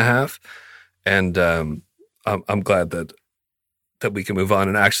and a half. And I'm glad that we can move on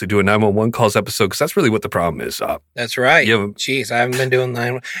and actually do a 911 calls episode, because that's really what the problem is. That's right. Jeez, I haven't been doing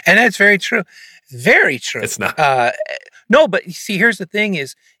 911. And that's very true. Very true. It's not. No, but see, here's the thing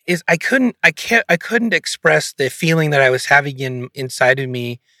is is I couldn't express the feeling that I was having inside of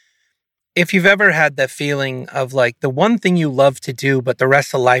me. If you've ever had that feeling of like the one thing you love to do, but the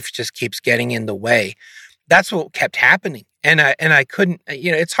rest of life just keeps getting in the way, that's what kept happening. And I couldn't,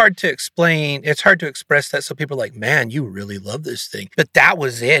 it's hard to explain. It's hard to express that. So people are like, man, you really love this thing. But that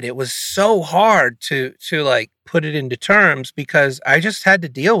was it. It was so hard to like put it into terms because I just had to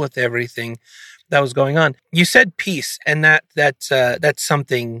deal with everything that was going on. You said peace, and that's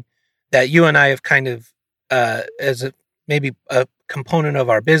something that you and I have kind of, as maybe a component of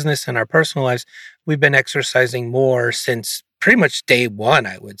our business and our personal lives, we've been exercising more since pretty much day one,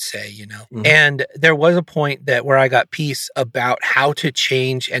 I would say, Mm-hmm. And there was a point where I got peace about how to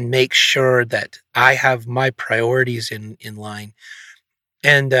change and make sure that I have my priorities in line.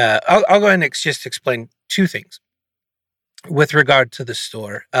 And I'll go ahead and just explain two things with regard to the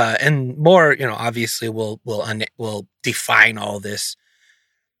store, and more, obviously we'll define all this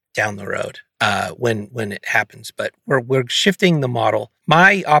down the road when it happens. But we're shifting the model.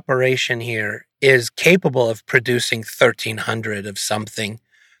 My operation here is capable of producing 1,300 of something,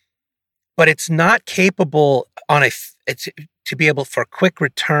 but it's not capable to be able for quick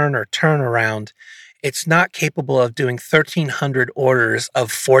return or turnaround. It's not capable of doing 1,300 orders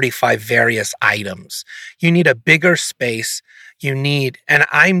of 45 various items. You need a bigger space. And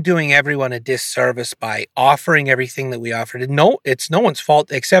I'm doing everyone a disservice by offering everything that we offered. No, it's no one's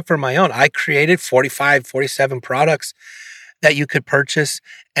fault except for my own. I created 45, 47 products that you could purchase.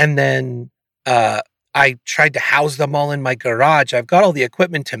 And then I tried to house them all in my garage. I've got all the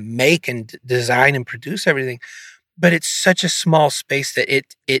equipment to make and design and produce everything. But it's such a small space that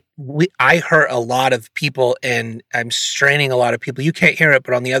I hurt a lot of people, and I'm straining a lot of people. You can't hear it,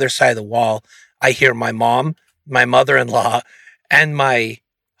 but on the other side of the wall, I hear my mom, my mother-in-law, and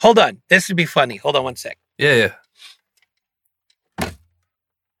hold on, this would be funny. Hold on one sec. Yeah.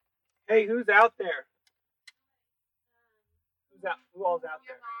 Hey, who's out there? Who all's out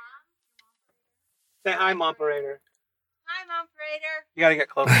there? Say hi, Mom Operator. Hi, Mom Operator. You gotta get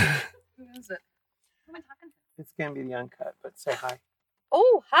closer. Who is it? Who am I talking to? It's gonna be the uncut, but say hi.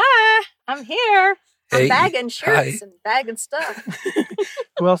 Oh, hi. I'm here. Hey, I'm bagging shirts hi. and bagging stuff.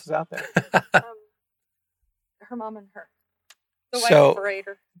 Who else is out there? Her mom and her. The So- wife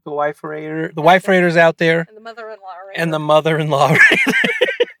operator. The wife Raider. The wife Raider's out there, And the mother-in-law operator. and the mother-in-law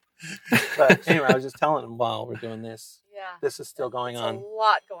Raider. But anyway, I was just telling him while we're doing this, Yeah. this is still going It's on. a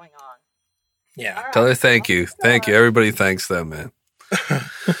lot going on. Yeah. All right. Tell her thank you. Thank you. Everybody thanks them, man.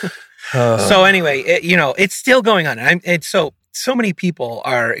 So anyway, it's still going on. So many people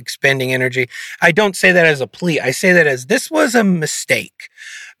are expending energy. I don't say that as a plea. I say that as this was a mistake,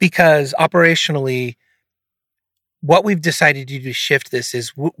 because operationally, what we've decided to do to shift this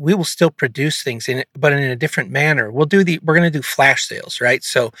is we will still produce things but in a different manner. We're going to do flash sales, right?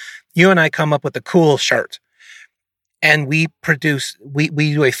 So you and I come up with a cool shirt, and we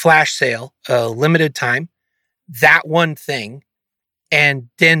do a flash sale, a limited time, that one thing, and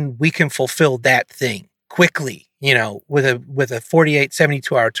then we can fulfill that thing quickly, with a 48,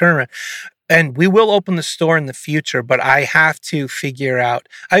 72 hour turnaround. And we will open the store in the future, but I have to figure out,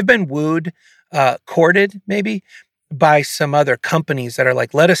 I've been courted maybe by some other companies that are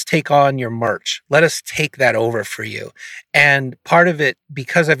like, let us take on your merch. Let us take that over for you. And part of it,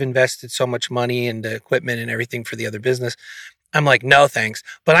 because I've invested so much money into equipment and everything for the other business, I'm like, no, thanks.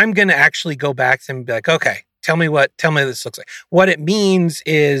 But I'm going to actually go back to them and be like, okay, tell me what this looks like. What it means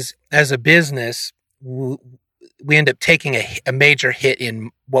is, as a business, we end up taking a major hit in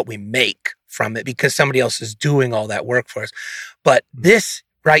what we make from it because somebody else is doing all that work for us. But this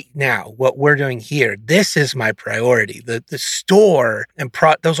right now, what we're doing here, this is my priority. The store and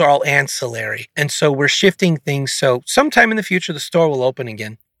those are all ancillary. And so we're shifting things. So sometime in the future, the store will open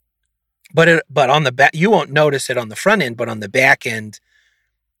again. But on the back, you won't notice it on the front end, but on the back end,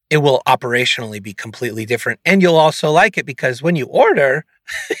 it will operationally be completely different. And you'll also like it because when you order,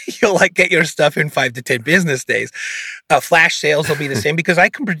 you'll get your stuff in 5 to 10 business days. Flash sales will be the same because I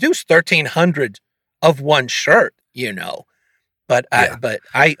can produce 1,300 of one shirt, But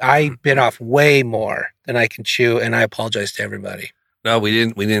I bit off way more than I can chew, and I apologize to everybody. No, we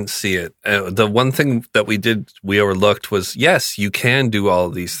didn't see it. The one thing that we overlooked was, yes, you can do all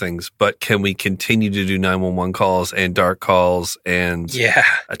of these things, but can we continue to do 911 calls and dark calls and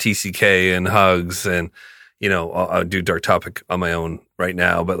a TCK and hugs and, I'll do Dark Topic on my own right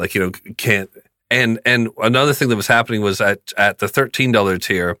now, but can't. And another thing that was happening was at the $13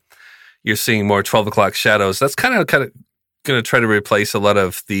 tier, you're seeing more 12 o'clock shadows. That's kind of going to try to replace a lot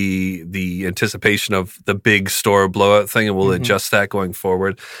of the anticipation of the big store blowout thing, and we'll adjust that going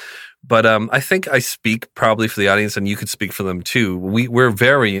forward. But I think I speak probably for the audience, and you could speak for them too.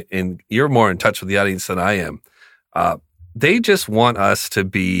 You're more in touch with the audience than I am. They just want us to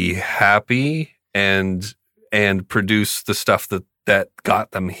be happy and produce the stuff that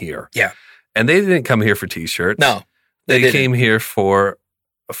got them here. Yeah. And they didn't come here for t-shirts. No. They came here for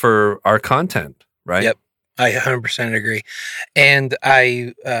our content, right? Yep. I 100% agree. And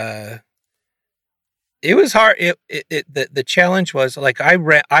it was hard. The challenge was like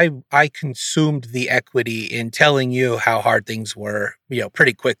I consumed the equity in telling you how hard things were,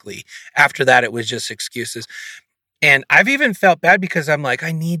 pretty quickly. After that, it was just excuses. And I've even felt bad because I'm like,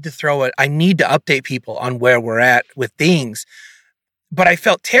 I need to update people on where we're at with things. But I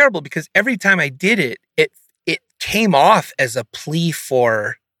felt terrible because every time I did it came off as a plea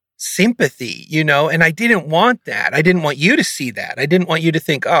for sympathy, and I didn't want that. I didn't want you to see that. I didn't want you to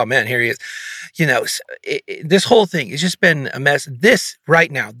think, oh man, here he is. This whole thing has just been a mess. This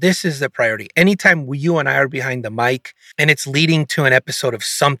right now, this is the priority. Anytime you and I are behind the mic and it's leading to an episode of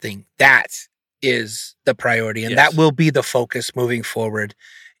something, that is the priority. And that will be the focus moving forward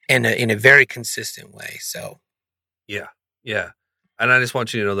in a very consistent way. So. Yeah. Yeah. And I just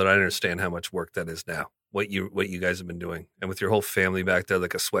want you to know that I understand how much work that is now. What you guys have been doing, and with your whole family back there,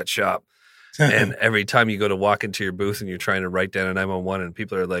 like a sweatshop. And every time you go to walk into your booth and you're trying to write down a 911, and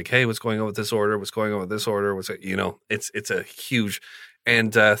people are like, "Hey, what's going on with this order? What's going on with this order? It's a huge."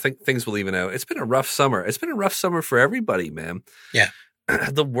 And I think things will even out. It's been a rough summer. It's been a rough summer for everybody, man. Yeah,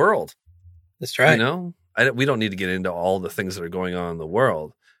 the world. That's right. We don't need to get into all the things that are going on in the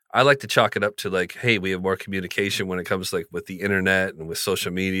world. I like to chalk it up to like, hey, we have more communication when it comes like with the internet and with social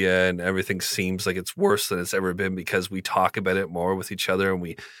media, and everything seems like it's worse than it's ever been because we talk about it more with each other and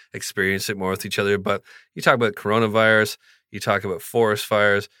we experience it more with each other. But you talk about coronavirus, you talk about forest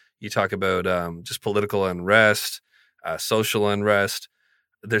fires, you talk about just political unrest, social unrest.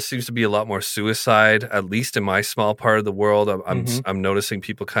 There seems to be a lot more suicide, at least in my small part of the world. I'm noticing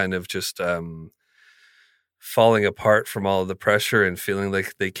people kind of just falling apart from all of the pressure and feeling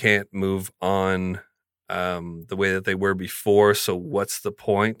like they can't move on the way that they were before. So what's the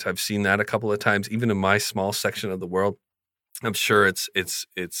point? I've seen that a couple of times, even in my small section of the world. I'm sure it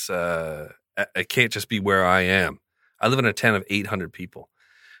can't just be where I am. I live in a town of 800 people.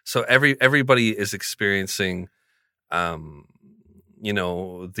 So everybody is experiencing, the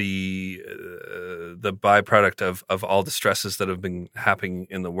byproduct of all the stresses that have been happening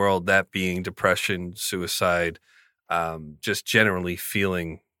in the world, that being depression, suicide, just generally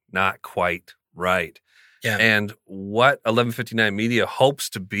feeling not quite right. Yeah. And what 1159 Media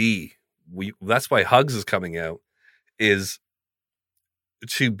hopes to be, that's why Hugs is coming out, is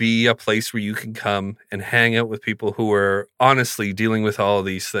to be a place where you can come and hang out with people who are honestly dealing with all of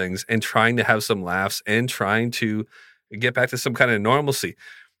these things and trying to have some laughs and trying to get back to some kind of normalcy.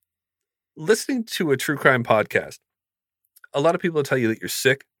 Listening to a true crime podcast, a lot of people will tell you that you're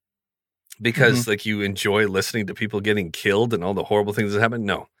sick because like you enjoy listening to people getting killed and all the horrible things that happen.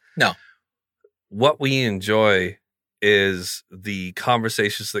 No. What we enjoy is the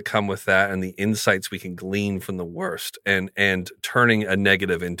conversations that come with that and the insights we can glean from the worst and turning a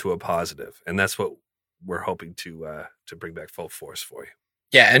negative into a positive. And that's what we're hoping to bring back full force for you.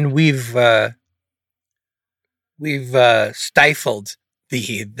 Yeah. And we've stifled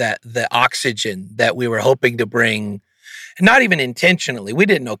the oxygen that we were hoping to bring, not even intentionally. We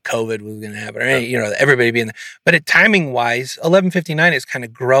didn't know COVID was going to happen, right? Everybody being there. But timing wise, 1159 has kind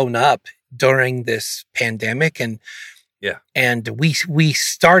of grown up during this pandemic, and we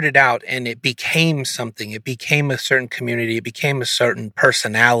started out and it became something. It became a certain community. It became a certain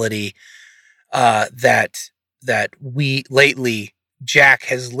personality that we lately.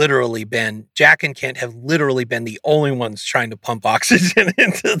 Jack and Kent have literally been the only ones trying to pump oxygen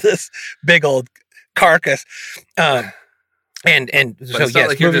into this big old carcass. So it's not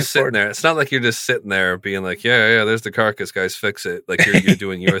like you're just sitting there. It's not like you're just sitting there being like, yeah, there's the carcass, guys, fix it. Like you're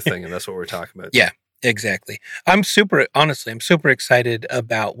doing your thing, and that's what we're talking about. Yeah, exactly. I'm super excited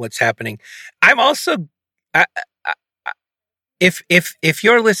about what's happening. I'm also, If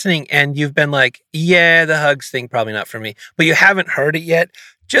you're listening and you've been like, yeah, the Hugs thing, probably not for me, but you haven't heard it yet,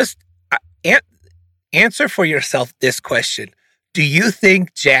 just answer for yourself this question. Do you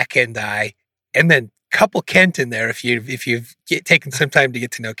think Jack and I, and then couple Kent in there if you've taken some time to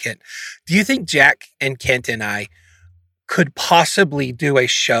get to know Kent, do you think Jack and Kent and I could possibly do a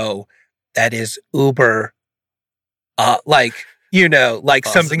show that is uber,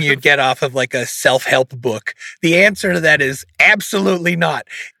 something you'd get off of like a self-help book? The answer to that is absolutely not.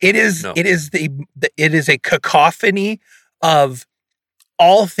 It is a cacophony of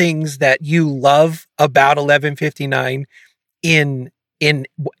all things that you love about 1159 in in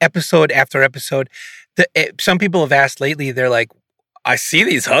episode after episode. Some people have asked lately, they're like, I see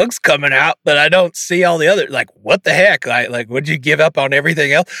these hugs coming out, but I don't see all the other, like, what the heck? Like, would you give up on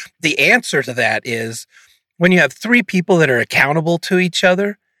everything else? The answer to that is when you have three people that are accountable to each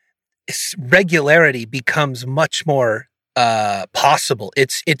other, regularity becomes much more possible.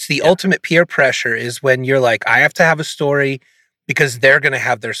 It's the ultimate peer pressure is when you're like, I have to have a story because they're going to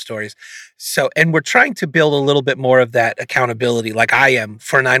have their stories. So, and we're trying to build a little bit more of that accountability, like I am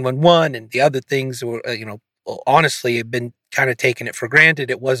for 911 and the other things, honestly, I've been kind of taking it for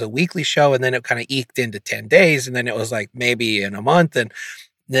granted. It was a weekly show, and then it kind of eked into 10 days, and then it was like maybe in a month, and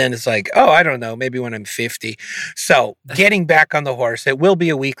then it's like, oh, I don't know, maybe when I'm 50. So getting back on the horse, it will be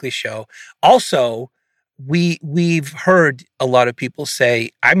a weekly show. Also, we've heard a lot of people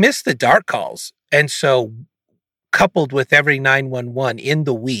say, I miss the dark calls. And so coupled with every 911 in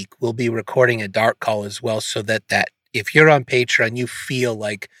the week, we'll be recording a dark call as well, so that if you're on Patreon, you feel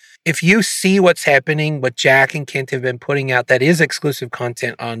like, if you see what's happening, what Jack and Kent have been putting out, that is exclusive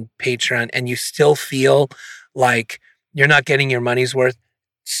content on Patreon, and you still feel like you're not getting your money's worth,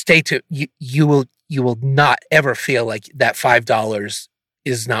 stay tuned. You will not ever feel like that $5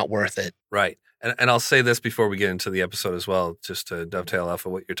 is not worth it. Right. And I'll say this before we get into the episode as well, just to dovetail off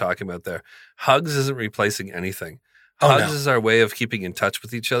of what you're talking about there. Hugs isn't replacing anything. Hugs is our way of keeping in touch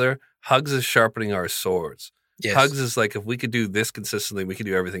with each other. Hugs is sharpening our swords. Yes. Hugs is like, if we could do this consistently, we could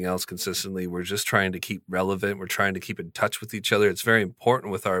do everything else consistently. We're just trying to keep relevant. We're trying to keep in touch with each other. It's very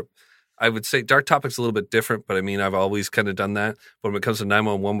important with I would say Dark Topic's a little bit different, but I mean, I've always kind of done that. But when it comes to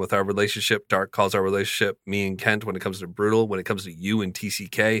 911 with our relationship, Dark calls our relationship, me and Kent, when it comes to Brutal, when it comes to you and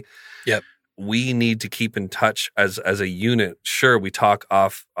TCK, yep, we need to keep in touch as a unit. Sure, we talk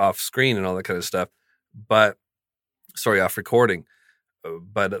off screen and all that kind of stuff, but off recording.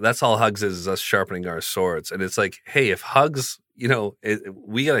 But that's all Hugs is us sharpening our swords. And it's like, hey, if Hugs,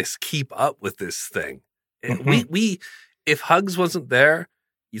 we got to keep up with this thing. Mm-hmm. If Hugs wasn't there,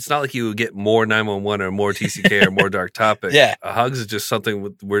 it's not like you would get more 911 or more TCK or more Dark Topic. Yeah. Hugs is just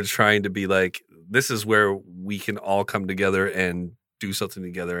something we're trying to be like, this is where we can all come together and do something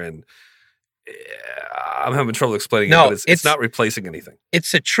together. And I'm having trouble explaining it, but it's not replacing anything.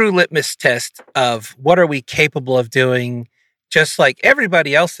 It's a true litmus test of what are we capable of doing. Just like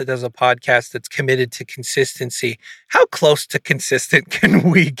everybody else that does a podcast that's committed to consistency, how close to consistent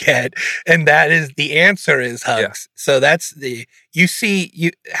can we get? And the answer is Hugs. Yeah. So that's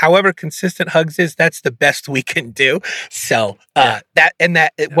however consistent Hugs is, that's the best we can do. So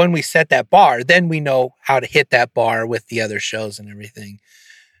when we set that bar, then we know how to hit that bar with the other shows and everything.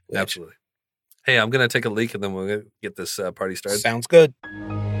 Absolutely. Hey, I'm going to take a leak and then we're going to get this party started. Sounds good.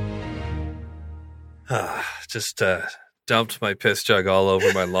 Just dumped my piss jug all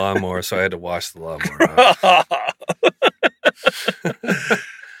over my lawnmower, so I had to wash the lawnmower off.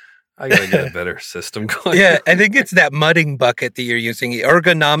 I got to get a better system going. Yeah, I think it's that mudding bucket that you're using.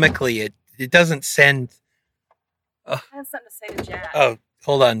 Ergonomically, it doesn't send... I have something to say to Jack. Oh,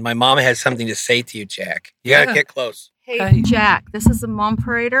 hold on. My mom has something to say to you, Jack. You got to get close. Hey, Jack, this is the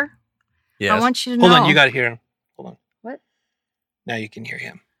Momparator. Yes. I want you to know... Hold on, you got to hear him. Hold on. What? Now you can hear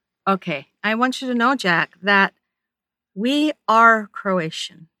him. Okay. I want you to know, Jack, that we are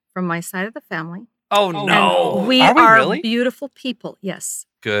Croatian from my side of the family. Oh, no. We are really? Beautiful people. Yes.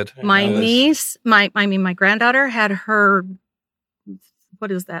 Good. My niece, my granddaughter had her,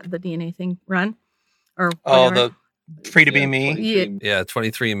 what is that, the DNA thing run? Or the Free to Be Me? Yeah,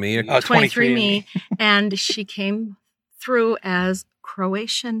 23andMe. 23andMe. And she came through as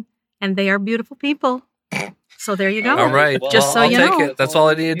Croatian, and they are beautiful people. So there you go. All right. Just so I'll you take know. It. That's all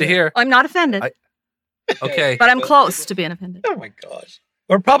I needed to hear. I'm not offended. Okay. But I'm close to being offended. Oh, my gosh.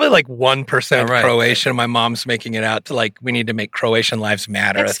 We're probably like 1% Croatian. My mom's making it out to like, we need to make Croatian lives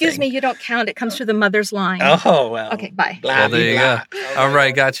matter. Excuse me, you don't count. It comes through the mother's line. Oh, well. Okay, bye. Well, there you go. All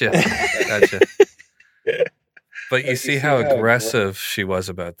right, gotcha. But you see how aggressive she was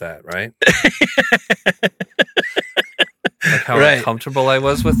about that, right? Like how uncomfortable I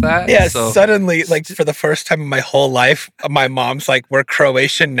was with that. Yeah, suddenly, like for the first time in my whole life, my mom's like, we're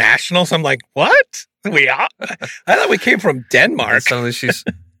Croatian nationals. I'm like, what? We are? I thought we came from Denmark. And suddenly she's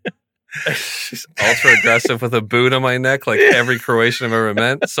ultra aggressive with a boot on my neck, like every Croatian I've ever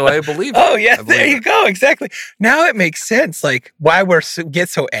met. So I believe it. Oh, yeah, there you go. Exactly. Now it makes sense, like why get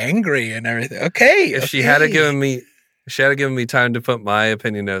so angry and everything. Okay. If she had given me time to put my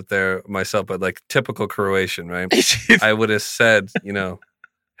opinion out there myself, but like typical Croatian, right? I would have said,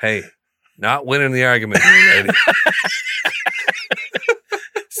 hey, not winning the argument, lady.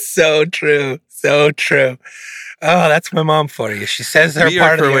 So true. So true. Oh, that's my mom for you. She says they're We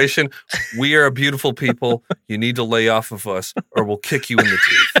part are of Croatian. We are a beautiful people. You need to lay off of us, or we'll kick you in the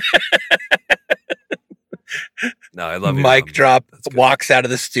teeth. No, I love you. Mic Mom. drop. That's good. Walks out of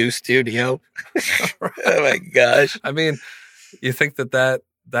the stew studio. Oh my gosh. I mean, you think that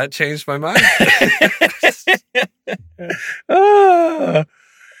changed my mind? Ah.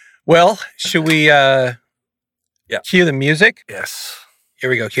 Well, should we cue the music? Yes.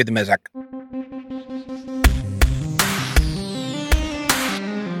 Here we go. Cue the music.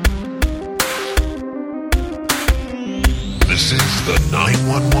 This is the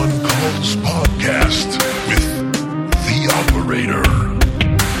 911 Calls Podcast with the operator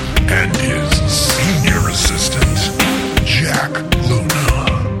and his senior assistant, Jack Luna.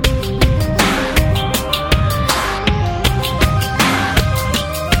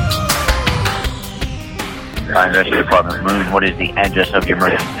 9 Rescue Department Moon, what is the address of your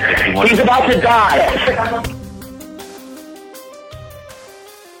emergency? He's about to die.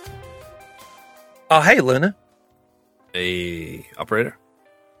 Oh, hey, Luna. Hey, operator.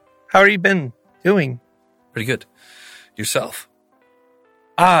 How are you been doing? Pretty good. Yourself?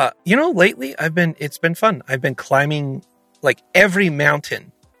 Lately it's been fun. I've been climbing like every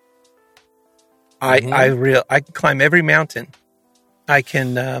mountain. I can climb every mountain. I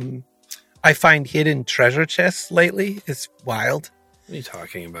can I find hidden treasure chests lately. It's wild. What are you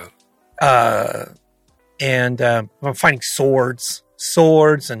talking about? And I'm finding swords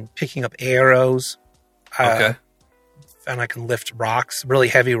and picking up arrows. Okay. And I can lift rocks, really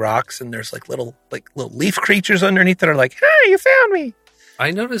heavy rocks, and there's like little leaf creatures underneath that are like, "Hey, you found me!" I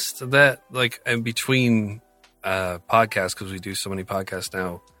noticed that, like, in between podcasts, because we do so many podcasts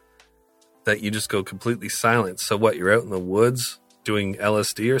now, that you just go completely silent. So what? You're out in the woods doing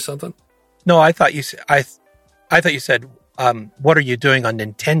LSD or something? No, I thought you said. I thought you said, "What are you doing on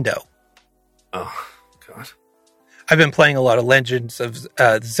Nintendo?" Oh God. I've been playing a lot of Legends of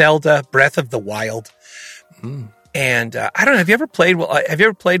Zelda: Breath of the Wild. And I don't know. Have you ever played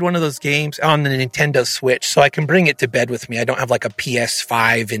one of those games on the Nintendo Switch? So I can bring it to bed with me. I don't have like a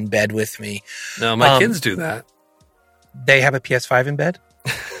PS5 in bed with me. No, my kids do that. They have a PS5 in bed?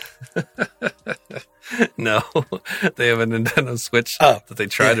 No, they have a Nintendo Switch that they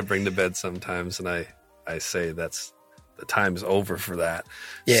try to bring to bed sometimes, and I say that's the time's over for that.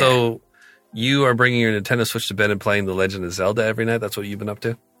 Yeah. So you are bringing your Nintendo Switch to bed and playing The Legend of Zelda every night? That's what you've been up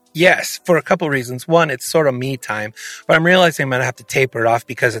to? Yes, for a couple of reasons. One, it's sort of me time, but I'm realizing I'm going to have to taper it off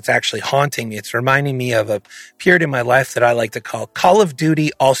because it's actually haunting me. It's reminding me of a period in my life that I like to call Call of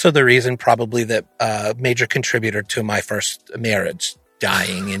Duty. Also the reason probably that major contributor to my first marriage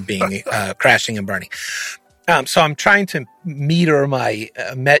dying and being crashing and burning. So I'm trying to meter my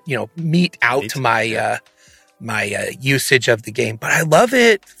my usage of the game, but I love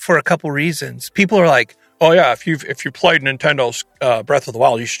it for a couple reasons. People are like, "Oh yeah, if you played Nintendo's Breath of the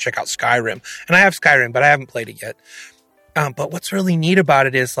Wild, you should check out Skyrim." And I have Skyrim, but I haven't played it yet. But what's really neat about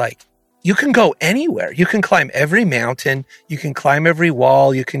it is like you can go anywhere. You can climb every mountain. You can climb every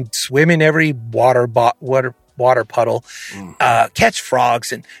wall. You can swim in every water puddle, catch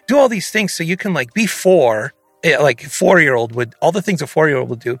frogs, and do all these things. So you can like be like a 4-year-old would, all the things a 4-year-old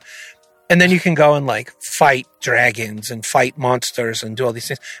would do. And then you can go and like fight dragons and fight monsters and do all these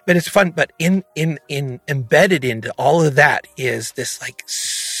things. But it's fun. But in embedded into all of that is this like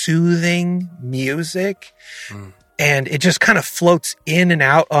soothing music. And it just kind of floats in and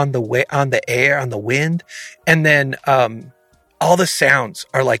out on the air, on the wind. And then all the sounds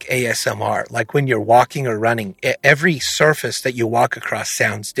are like ASMR. Like when you're walking or running, every surface that you walk across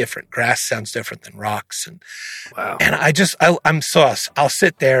sounds different. Grass sounds different than rocks. And wow. And I'll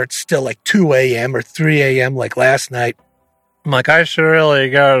sit there. It's still like 2 a.m. or 3 a.m. like last night. I'm like, I should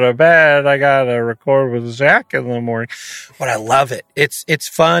really go to bed. I got to record with Zach in the morning. But I love it. It's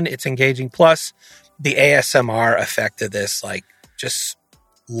fun. It's engaging. Plus the ASMR effect of this, like just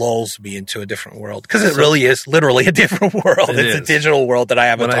lulls me into a different world because it really is literally a different world. It's a digital world that I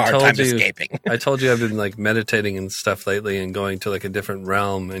have a hard time escaping. I told you I've been like meditating and stuff lately and going to like a different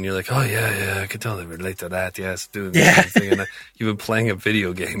realm, and you're like, oh yeah, I can totally relate to that. Yes, doing the same thing. And you've been playing a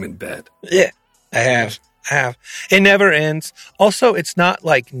video game in bed. Yeah, I have. It never ends. Also, it's not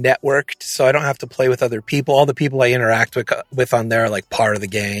like networked, so I don't have to play with other people. All the people I interact with on there are like part of the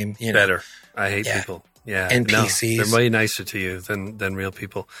game. Better. I hate people. Yeah, NPCs. No, they're way nicer to you than real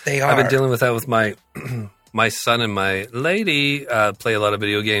people. They are. I've been dealing with that with my my son and my lady. Play a lot of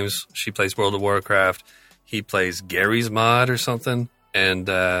video games. She plays World of Warcraft. He plays Gary's Mod or something. And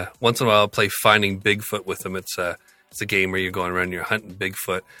once in a while, I'll play Finding Bigfoot with them. It's a game where you're going around and you're hunting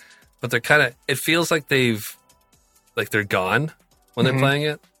Bigfoot. But they're kind of. It feels like they're gone when they're playing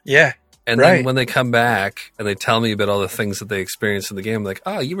it. Yeah. And Right. then when they come back and they tell me about all the things that they experienced in the game, I'm like,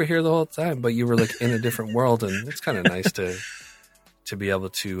 oh, you were here the whole time, but you were like in a different world. And it's kind of nice to be able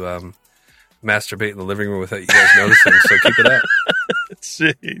to masturbate in the living room without you guys noticing. So keep it up.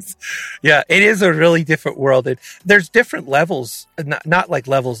 Jeez. Yeah, it is a really different world. There's different levels, not like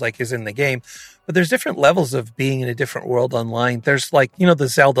levels like is in the game, but there's different levels of being in a different world online. There's like, the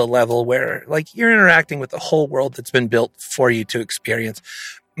Zelda level where like you're interacting with the whole world that's been built for you to experience.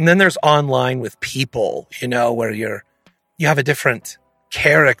 And then there's online with people, where you have a different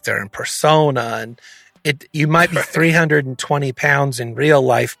character and persona, and you might be 320 pounds in real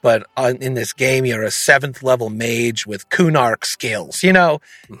life, but in this game, you're a 7th level mage with Kunark skills.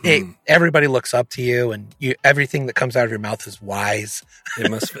 Everybody looks up to you, and everything that comes out of your mouth is wise.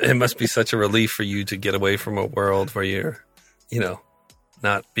 It must be such a relief for you to get away from a world where you're,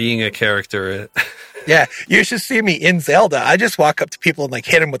 not being a character. Yeah, you should see me in Zelda. I just walk up to people and like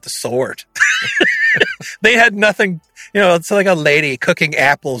hit them with the sword. They had nothing, it's like a lady cooking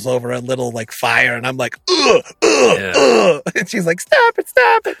apples over a little like fire, and I'm like, ugh. And she's like, stop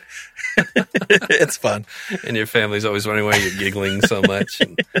it. It's fun. And your family's always wondering why you're giggling so much.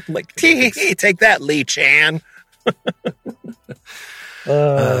 And like, take that, Lee Chan.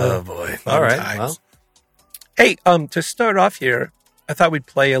 Oh boy! All right. Times. Well. Hey, to start off here, I thought we'd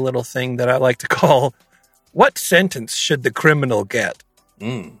play a little thing that I like to call "What Sentence Should the Criminal Get?"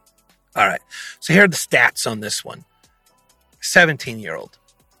 All right. So here are the stats on this one. 17-year-old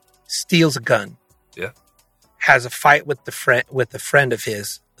steals a gun. Yeah. Has a fight with a friend of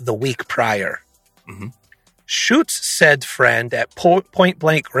his the week prior. Mm-hmm. Shoots said friend at point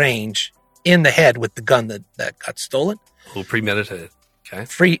blank range in the head with the gun that got stolen. A little premeditated.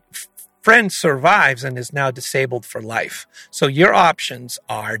 Okay. Friend survives and is now disabled for life. So your options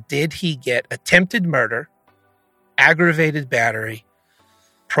are: did he get attempted murder, aggravated battery,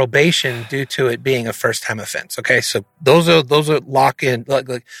 probation due to it being a first-time offense? Okay, so those are lock in. Like,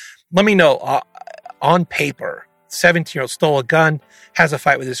 let me know on paper. 17-year-old stole a gun, has a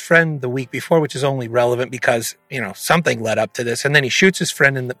fight with his friend the week before, which is only relevant because something led up to this, and then he shoots his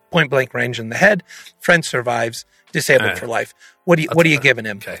friend in the point-blank range in the head. Friend survives, disabled for life. What are you giving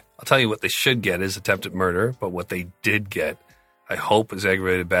him? Okay, I'll tell you what they should get is attempted murder, but what they did get, I hope, is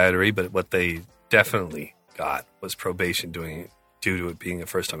aggravated battery. But what they definitely got was probation due to it being a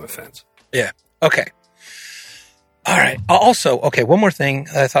first-time offense. Yeah. Okay. All right. Also, one more thing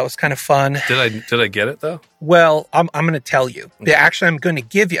that I thought was kind of fun. Did I get it though? Well, I'm going to tell you. Okay. Actually, I'm going to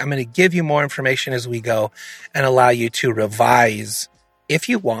give you more information as we go, and allow you to revise if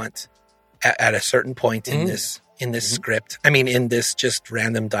you want at a certain point in this script. I mean, in this just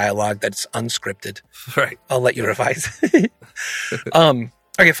random dialogue that's unscripted. Right. I'll let you revise.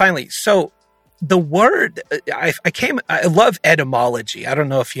 Okay. Finally, so. The word, I love etymology. I don't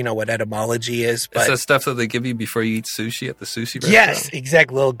know if you know what etymology is, but... It's that stuff that they give you before you eat sushi at the sushi restaurant? Yes,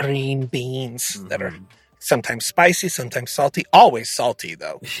 exactly. Little green beans that are sometimes spicy, sometimes salty. Always salty,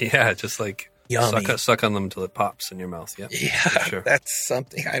 though. Yeah, just like yummy. Suck on them until it pops in your mouth. Yep, yeah, sure. That's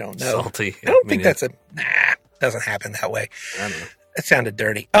something I don't know. Salty. I don't think that's doesn't happen that way. I don't know. It sounded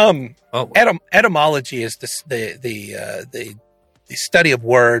dirty. Etymology is the study of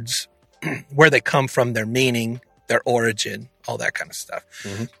words, where they come from, their meaning, their origin, all that kind of stuff.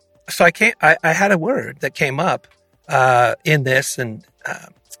 Mm-hmm. So I had a word that came up in this, and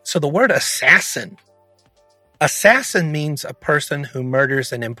so the word assassin. Assassin means a person who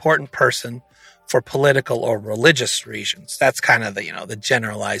murders an important person for political or religious reasons. That's kind of the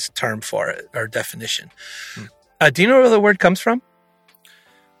generalized term for it, or definition. Do you know where the word comes from?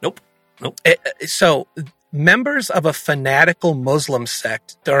 Nope. So members of a fanatical Muslim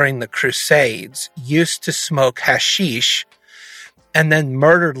sect during the Crusades used to smoke hashish and then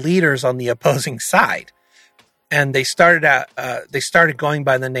murdered leaders on the opposing side. And they started going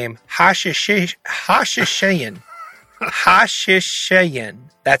by the name Hashishayan. Hashishayan.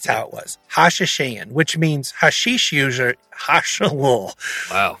 That's how it was. Hashishayan, which means hashish user.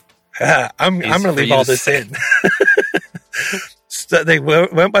 Wow. I'm going to leave all this in. So they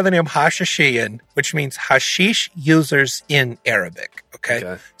went by the name Hashishayan, which means hashish users in Arabic.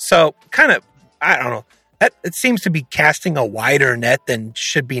 Okay. So kind of, I don't know. It seems to be casting a wider net than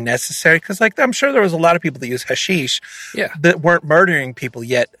should be necessary, because I'm sure there was a lot of people that use hashish that weren't murdering people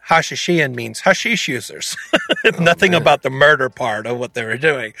yet. Hashishayan means hashish users. Nothing about the murder part of what they were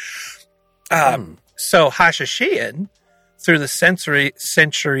doing. So Hashishayan, through the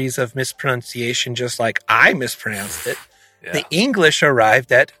centuries of mispronunciation, just like I mispronounced it, the English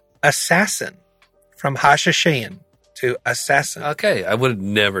arrived at assassin, from Hashishayan to assassin. Okay, I would have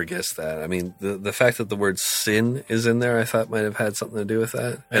never guessed that. I mean, the fact that the word sin is in there, I thought might have had something to do with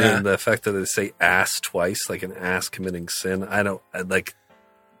that. And then the fact that they say ass twice, like an ass committing sin, I'm an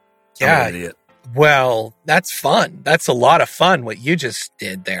idiot. Well, that's fun. That's a lot of fun what you just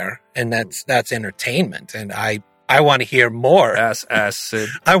did there. And that's entertainment. And I want to hear more. Ass sin.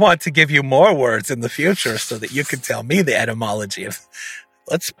 I want to give you more words in the future so that you can tell me the etymology of.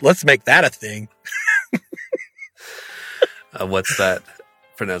 Let's make that a thing. What's that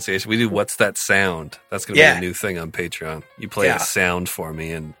pronunciation? We do what's that sound? That's going to be a new thing on Patreon. You play a sound for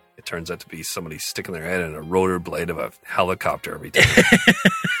me, and it turns out to be somebody sticking their head in a rotor blade of a helicopter every time.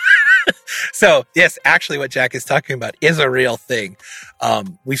 So, yes, actually what Jack is talking about is a real thing.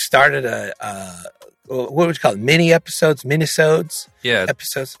 We started what would you call it? Minisodes? Yeah.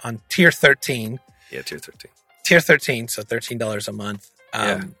 Episodes on Tier 13. Yeah, Tier 13. Tier 13, so $13 a month.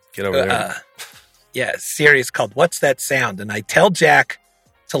 Get over there. Series called What's That Sound? And I tell Jack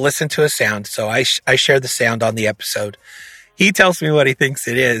to listen to a sound, so I share the sound on the episode. He tells me what he thinks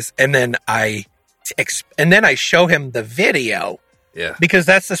it is, and then I show him the video. Yeah. Because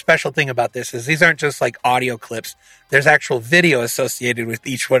that's the special thing about this is these aren't just like audio clips. There's actual video associated with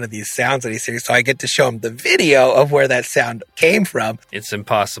each one of these sounds that he's hearing. So I get to show him the video of where that sound came from. It's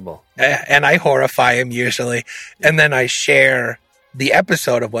impossible. And I horrify him usually. And then I share the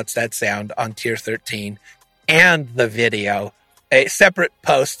episode of What's That Sound on Tier 13 and the video, separate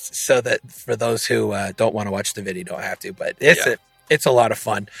posts so that for those who don't want to watch the video, don't have to. But it's a lot of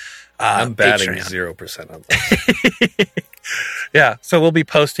fun. I'm batting 0% on this. Yeah, so we'll be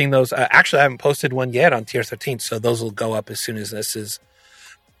posting those. Actually, I haven't posted one yet on Tier 13, so those will go up as soon as those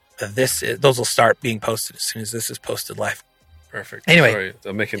will start being posted as soon as this is posted live. Perfect. Anyway. Sorry,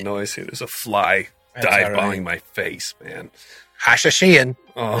 I'm making noise here. There's a fly dive-bombing my face, man. Hashishian.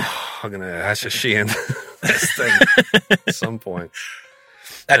 Oh, I'm going to hashishian this thing at some point.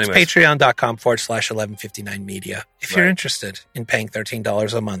 That's patreon.com/1159media if you're interested in paying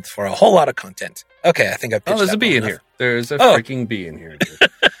 $13 a month for a whole lot of content. Okay, I think I pitched there's a bee in here. There's a freaking bee in here, dude.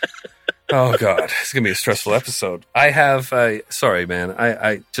 Oh, God. It's going to be a stressful episode. I have, sorry, man.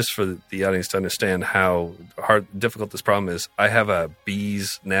 I just for the audience to understand how difficult this problem is, I have a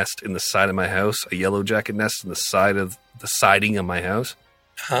bee's nest in the side of my house, a yellow jacket nest in the side of the siding of my house.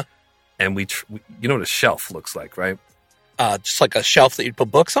 Huh? And we you know what a shelf looks like, right? Just like a shelf that you'd put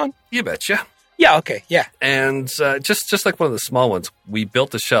books on? You betcha. Yeah, okay, yeah. And just like one of the small ones, we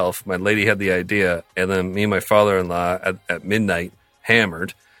built a shelf. My lady had the idea, and then me and my father-in-law at midnight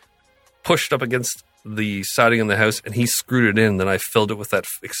hammered, pushed up against the siding in the house, and he screwed it in. Then I filled it with that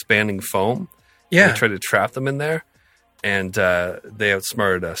expanding foam. Yeah. And I tried to trap them in there, and they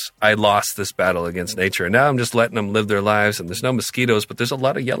outsmarted us. I lost this battle against nature, and now I'm just letting them live their lives, and there's no mosquitoes, but there's a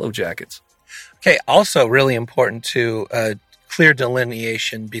lot of yellow jackets. Okay, also really important to clear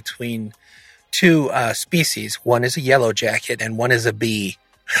delineation between two species. One is a yellow jacket and one is a bee.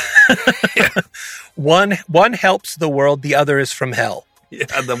 One helps the world, the other is from hell.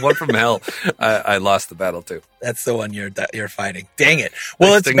 Yeah, the one from hell, I lost the battle too. That's the one you're fighting. Dang it.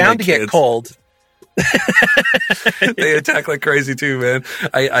 Well, it's bound to get cold. They attack like crazy too, man.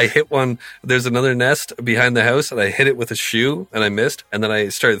 I hit one. There's another nest behind the house, and I hit it with a shoe, and I missed. And then I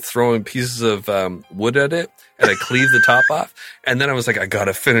started throwing pieces of wood at it, and I cleaved the top off. And then I was like, I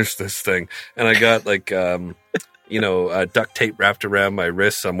gotta finish this thing. And I got like, duct tape wrapped around my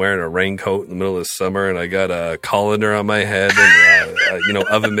wrists. I'm wearing a raincoat in the middle of summer, and I got a colander on my head, and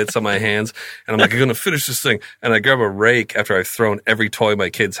oven mitts on my hands. And I'm like, I'm gonna finish this thing. And I grab a rake after I've thrown every toy my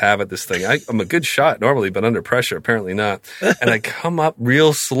kids have at this thing. I'm a good shot normally, but under pressure, apparently not. And I come up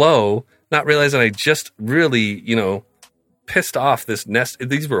real slow, not realizing I just really, pissed off this nest.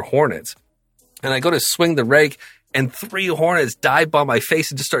 These were hornets. And I go to swing the rake, and 3 hornets dive by my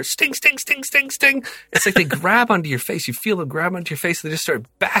face and just start sting, sting, sting, sting, sting. It's like they grab onto your face. You feel them grab onto your face, and they just start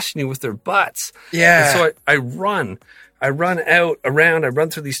bashing you with their butts. Yeah. And so I run out around. I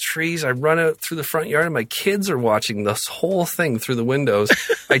run through these trees. I run out through the front yard, and my kids are watching this whole thing through the windows.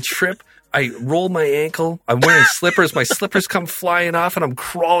 I trip. I roll my ankle. I'm wearing slippers. My slippers come flying off, and I'm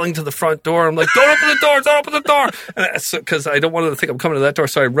crawling to the front door. I'm like, don't open the door. Don't open the door. Because I don't want them to think I'm coming to that door.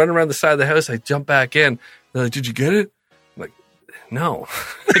 So I run around the side of the house. I jump back in. They're like, did you get it? I'm like, no.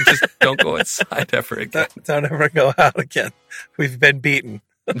 Just don't go inside ever again. Don't ever go out again. We've been beaten.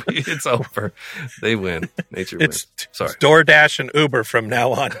 It's over. They win. Nature wins. Sorry. It's DoorDash and Uber from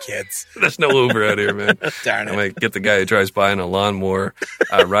now on, kids. There's no Uber out here, man. Darn it. I might get the guy who drives by in a lawnmower,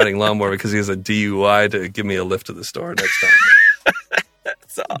 riding lawnmower because he has a DUI to give me a lift to the store next time.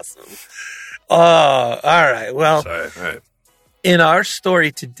 That's awesome. Oh, all right. Well, sorry. All right. In our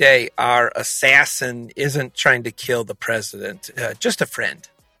story today, our assassin isn't trying to kill the president, just a friend.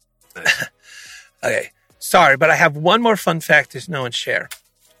 Nice. Okay, sorry, but I have one more fun fact there's no one share.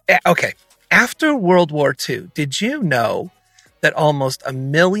 Okay, after World War II, did you know that almost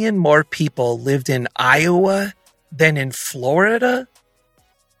 1 million more people lived in Iowa than in Florida?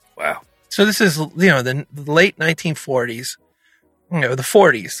 Wow. So this is, the late 1940s, the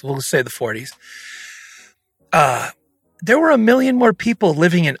 40s, we'll say the 40s. There were 1 million more people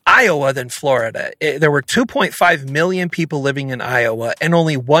living in Iowa than Florida. There were 2.5 million people living in Iowa and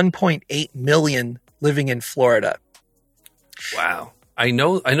only 1.8 million living in Florida. Wow. I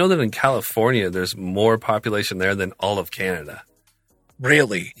know that in California, there's more population there than all of Canada.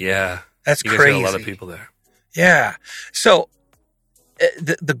 Really? Yeah. That's you guys crazy. got a lot of people there. Yeah. So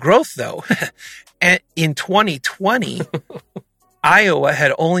the growth, though, in 2020, Iowa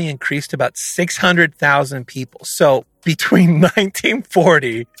had only increased about 600,000 people. So between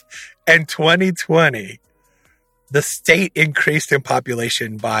 1940 and 2020, the state increased in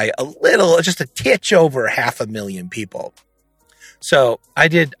population by just a titch over 500,000 people. So I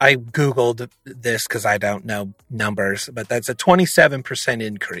Googled this because I don't know numbers, but that's a 27%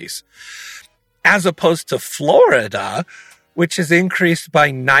 increase. As opposed to Florida, which is increased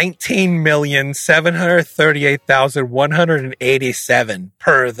by 19,738,187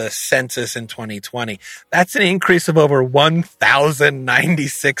 per the census in 2020. That's an increase of over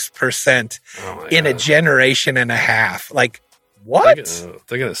 1,096% in a generation and a half. Like, what?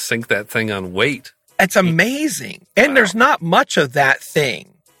 They're going to sink that thing on weight. It's amazing. And there's not much of that thing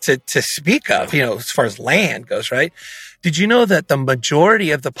to speak of, as far as land goes, right? Did you know that the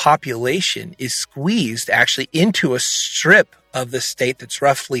majority of the population is squeezed actually into a strip of the state that's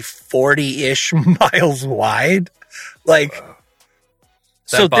roughly 40-ish miles wide? Like,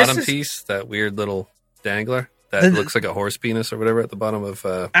 that bottom piece, that weird little dangler that looks like a horse penis or whatever at the bottom of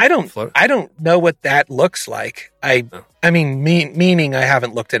I don't know what that looks like. Meaning I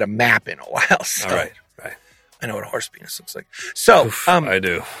haven't looked at a map in a while. So all right. I know what a horse penis looks like. So I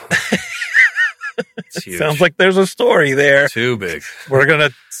do. It's huge. Sounds like there's a story there. Too big. We're gonna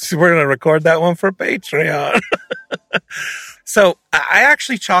record that one for Patreon. So I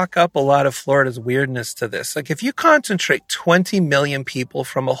actually chalk up a lot of Florida's weirdness to this. Like, if you concentrate 20 million people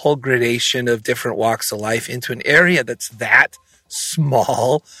from a whole gradation of different walks of life into an area that's that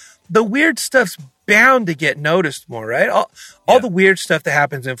small, the weird stuff's bound to get noticed more, right? All the weird stuff that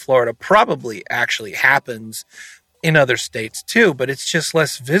happens in Florida probably actually happens in other states too, but it's just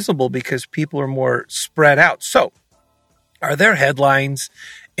less visible because people are more spread out. So, are there headlines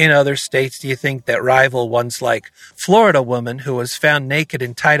in other states, do you think, that rival ones like Florida woman who was found naked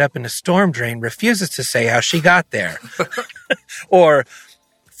and tied up in a storm drain refuses to say how she got there? Or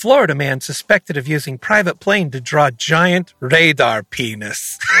Florida man suspected of using private plane to draw giant radar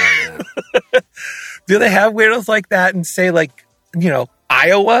penis? Do they have weirdos like that and say, like,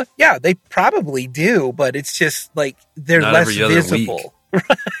 Iowa? Yeah, they probably do, but it's just like they're not less visible.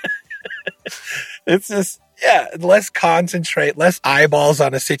 It's just, less concentrate, less eyeballs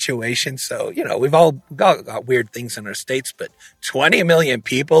on a situation. So, we've all got weird things in our states, but 20 million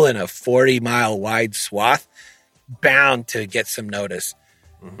people in a 40-mile wide swath, bound to get some notice.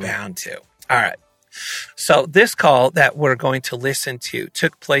 Mm-hmm. Bound to. All right. So this call that we're going to listen to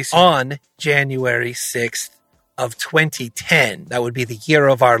took place on January 6th of 2010. That would be the year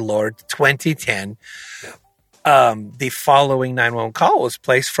of our Lord, 2010. The following 911 call was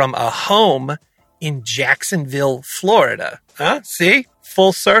placed from a home in Jacksonville, Florida. See?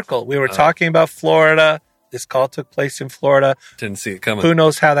 Full circle. We were talking about Florida. This call took place in Florida. Didn't see it coming. Who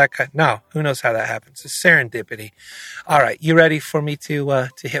knows how that happens? It's serendipity. All right. You ready for me to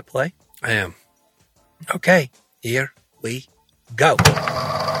hit play? I am. Okay. Here we go.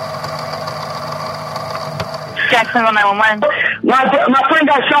 Jacksonville 911. My friend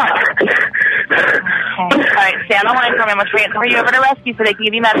got shot. All right, stay on the line for me. I'm going to transfer you over to rescue so they can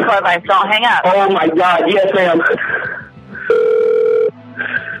give you medical advice. Don't hang up. Oh, my God. Yes, ma'am.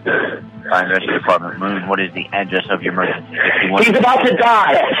 Rescue Department, Moon, what is the address of your emergency? He's about to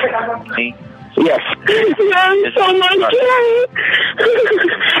die. See? Yes. Yes, so much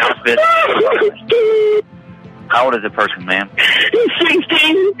How old is the person, ma'am? He's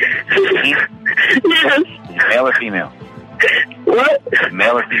 16. 16? Yes. Is he male or female? What?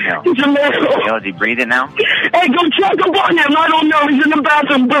 Male or female? He's a male. Is he breathing now? Hey, go check up on him. I don't know. He's in the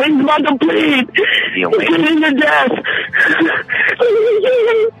bathroom, but he's about to bleed. Is he awake? He's bleeding to death.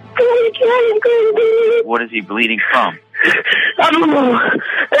 What is he bleeding from? I don't know.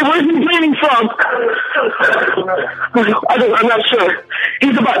 Hey, where's he bleeding from? I'm not sure.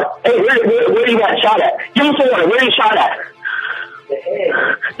 He's about... Hey, where he got shot at? Give him some water. Where he shot at?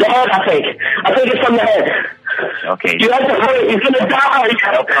 head, I think. I think it's from the head. Okay. You have to hurry. He's going to die.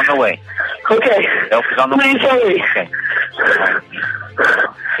 Help is on the way. Okay. Help is on the way. Please hurry. Okay.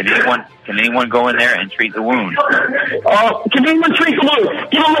 Can anyone go in there and treat the wound? Can anyone treat the wound?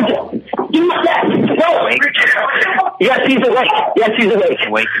 Give him a yes. No. Awake? Yes, he's awake. Yes, he's awake.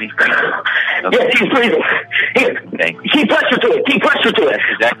 Awake and he's breathing? Okay. Yes, he's breathing. Here. Okay. Keep pressure to it. Keep pressure to it. That's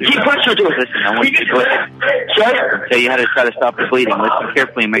exactly Keep right. pressure to it. Listen, I want you to listen. Sir? I'll tell you how to try to stop the bleeding. Listen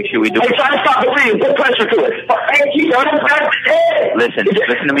carefully and make sure we do Hey, it. try to stop the bleeding. Put pressure to it.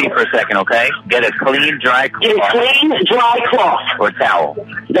 Listen to me for a second, okay? Get a clean, dry Get a cloth clean, dry cloth. or towel.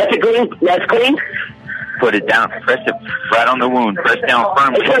 That's clean? Put it down. Press it right on the wound. Press down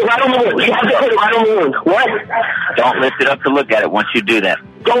firmly. Put it right on the wound. You have to put it right on the wound. What? Don't lift it up to look at it once you do that.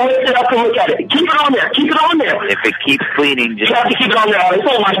 Don't lift it up and look at it. Keep it on there. Keep it on there. If it keeps bleeding, just You have to keep it on there, Alex.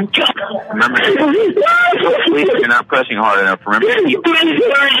 Oh, my God. remember, please, you're not pressing hard enough. Remember to keep You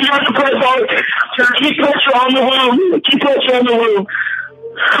have to press on. Keep pressure on the wound. Keep pressure on the wound.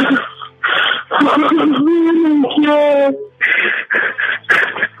 Yeah.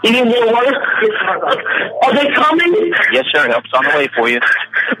 You need more water? Are they coming? Yes, sir. Help's on the way for you.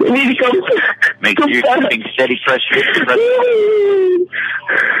 We need to come. Make sure you're keeping steady pressure.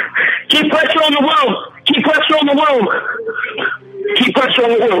 Keep pressure on the wound. Keep pressure on the wound. Keep pressure on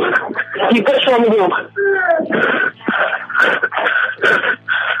the wound. Keep pressure on the wound.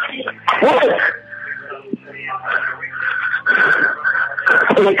 What?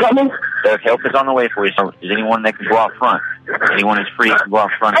 Are they coming? Help is on the way for you. So, is anyone that can go out front? Anyone is free can go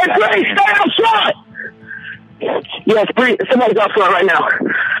out front. Hey, Brady, stay out front! Yes, Brady, somebody's out front right now.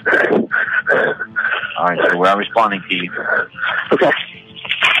 All right, so we're responding to you. Okay.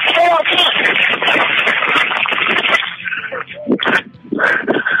 Stay out front!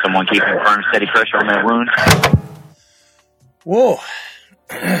 Someone keeping firm, steady pressure on that wound. Whoa.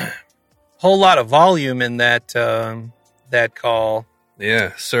 Whole lot of volume in that that call.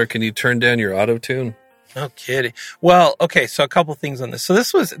 Yeah, sir, can you turn down your auto tune? No kidding. Well, okay, so a couple things on this. So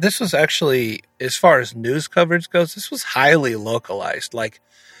this was actually, as far as news coverage goes, this was highly localized. Like,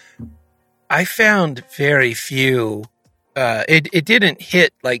 I found very few. It didn't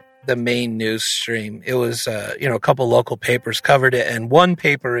hit like the main news stream. It was a couple local papers covered it, and one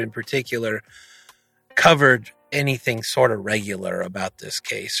paper in particular covered anything sort of regular about this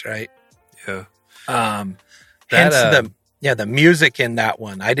case, right? Yeah. Hence the music in that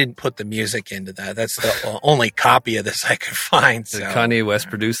one. I didn't put the music into that. That's the only copy of this I could find. So. Did Kanye West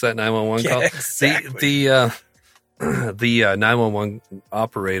produce that 911 call? Exactly. The 911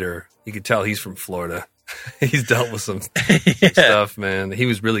 operator, you could tell he's from Florida. He's dealt with some stuff, man. He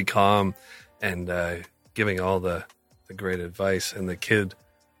was really calm and giving all the great advice, and the kid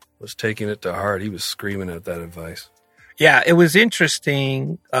was taking it to heart. He was screaming at that advice. Yeah, it was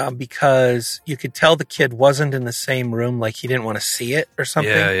interesting because you could tell the kid wasn't in the same room, like he didn't want to see it or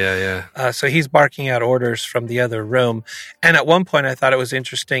something. Yeah. So he's barking out orders from the other room. And at one point I thought it was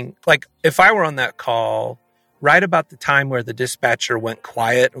interesting. Like, if I were on that call right about the time where the dispatcher went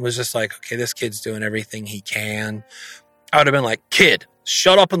quiet and was just like, okay, this kid's doing everything he can, I would have been like, kid,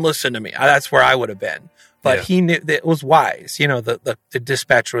 shut up and listen to me. That's where I would have been. But he knew that it was wise. The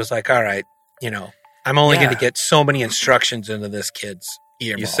dispatcher was like, all right, I'm only going to get so many instructions into this kid's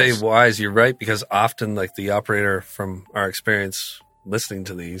earballs. You say wise, you're right, because often, like, the operator, from our experience listening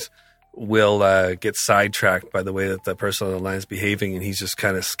to these, will get sidetracked by the way that the person on the line is behaving, and he's just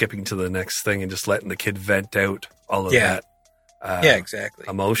kind of skipping to the next thing and just letting the kid vent out all of that exactly.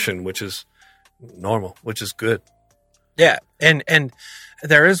 emotion, which is normal, which is good. Yeah, and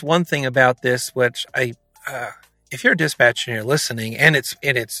there is one thing about this which if you're a dispatcher and you're listening and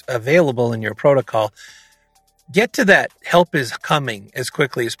it's available in your protocol, get to that help is coming as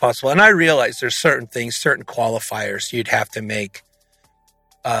quickly as possible. And I realize there's certain qualifiers you'd have to make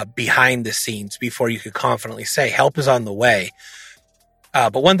behind the scenes before you could confidently say help is on the way.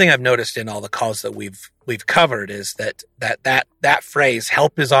 But one thing I've noticed in all the calls that we've covered is that phrase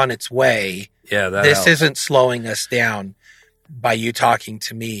help is on its way. Yeah, this helps. Isn't slowing us down by you talking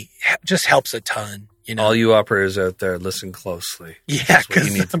to me. Just helps a ton. All you operators out there, listen closely. Yeah,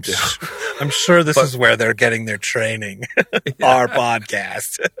 because I'm sure this is where they're getting their training. Our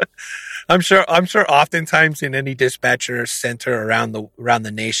podcast. I'm sure oftentimes in any dispatcher center around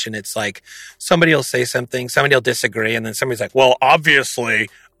the nation, it's like somebody will say something, somebody will disagree, and then somebody's like, well, obviously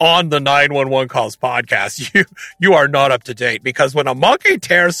on the 911 Calls podcast, you are not up to date, because when a monkey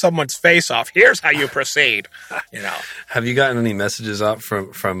tears someone's face off, here's how you proceed. Have you gotten any messages up from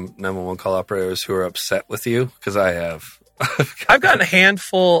 911 call operators who are upset with you? Because I have. I've gotten a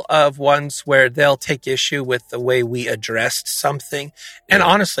handful of ones where they'll take issue with the way we addressed something. And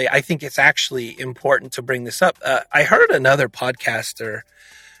honestly, I think it's actually important to bring this up. I heard another podcaster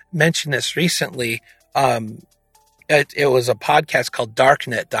mention this recently. It was a podcast called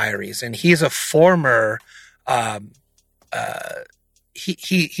Darknet Diaries, and he's a former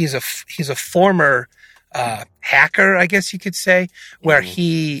he's a former hacker, I guess you could say, where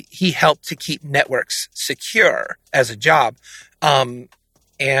he helped to keep networks secure as a job. And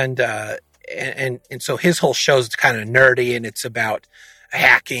so his whole show is kind of nerdy, and it's about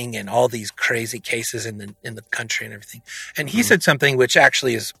hacking and all these crazy cases in the country and everything. And he said something which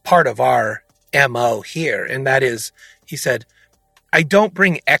actually is part of our MO here. And that is, he said, I don't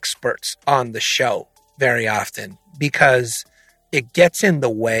bring experts on the show very often because it gets in the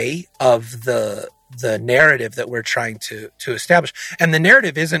way of the narrative that we're trying to establish. And the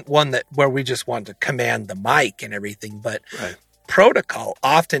narrative isn't one where we just want to command the mic and everything, but protocol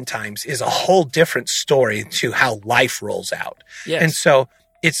oftentimes is a whole different story to how life rolls out. Yes. And so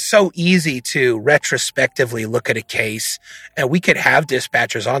it's so easy to retrospectively look at a case, and we could have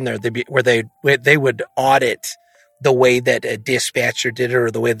dispatchers on there where they would audit the way that a dispatcher did it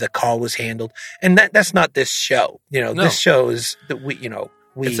or the way the call was handled. And that's not this show. This show is that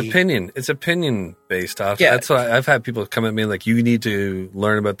it's opinion based off. Yeah. That's why I've had people come at me like, you need to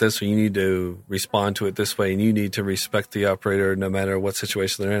learn about this, or you need to respond to it this way, and you need to respect the operator no matter what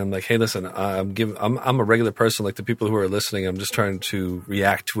situation they're in. I'm like, hey, listen, I'm a regular person like the people who are listening. I'm just trying to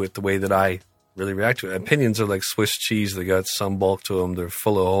react to it the way that I really react to it. Opinions are like Swiss cheese. They got some bulk to them. They're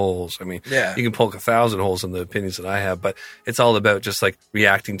full of holes. I mean, you can poke 1,000 holes in the opinions that I have, but it's all about just like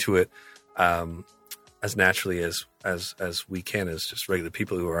reacting to it as naturally as we can as just regular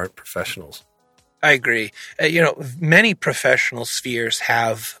people who aren't professionals. I agree. Many professional spheres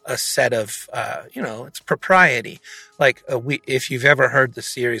have a set of, it's propriety. Like if you've ever heard the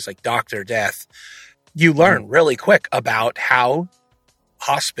series like Dr. Death, you learn really quick about how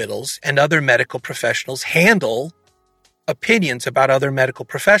hospitals and other medical professionals handle opinions about other medical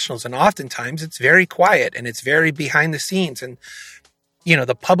professionals. And oftentimes it's very quiet and it's very behind the scenes. And,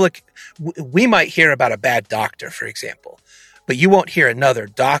 the public, we might hear about a bad doctor, for example, but you won't hear another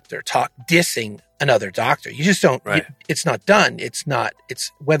doctor dissing another doctor. You just don't, it's not done. It's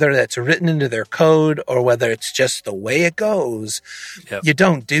whether that's written into their code or whether it's just the way it goes, you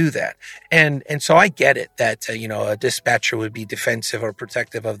don't do that. And so I get it that, a dispatcher would be defensive or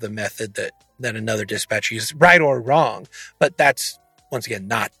protective of the method that another dispatcher uses, right or wrong. But that's, once again,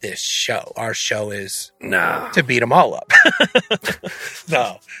 not this show. Our show is to beat them all up.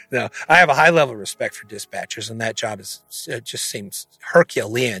 No. I have a high level of respect for dispatchers, and that job just seems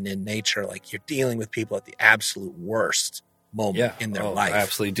Herculean in nature. Like you're dealing with people at the absolute worst moment in their life. I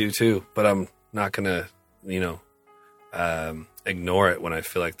absolutely do too, but I'm not going to, ignore it when I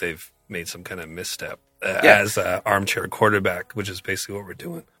feel like they've made some kind of misstep. As armchair quarterback, which is basically what we're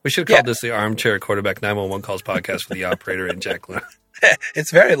doing. We should have called this the Armchair Quarterback 911 Calls podcast with the operator and Jack Luna.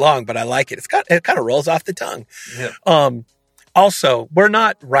 It's very long, but I like it. It kind of rolls off the tongue. Yeah. Also, we're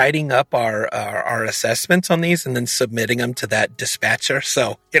not writing up our assessments on these and then submitting them to that dispatcher.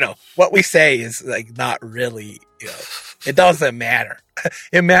 So, what we say is like not really, it doesn't matter.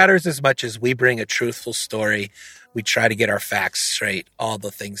 It matters as much as we bring a truthful story. We try to get our facts straight, all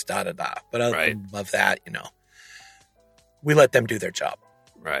the things, da-da-da. But other than that, we let them do their job.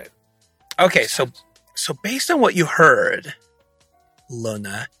 Right. Okay, so based on what you heard,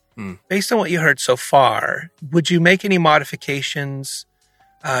 Luna, based on what you heard so far, would you make any modifications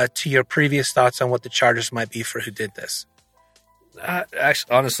to your previous thoughts on what the charges might be for who did this?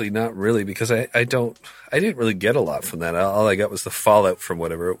 Actually, honestly, not really, because I didn't really get a lot from that. All I got was the fallout from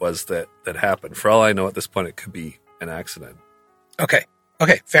whatever it was that happened. For all I know at this point, it could be an accident. Okay.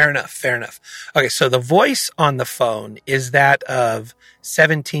 Fair enough. Okay. So the voice on the phone is that of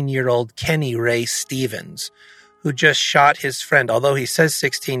 17-year-old Kenny Ray Stevens, who just shot his friend. Although he says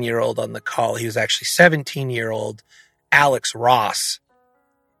 16-year-old on the call, he was actually 17-year-old Alex Ross.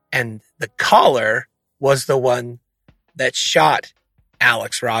 And the caller was the one that shot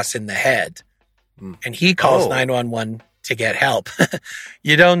Alex Ross in the head. And he calls 911 to get help.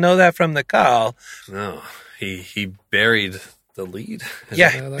 You don't know that from the call. No, he buried the lead.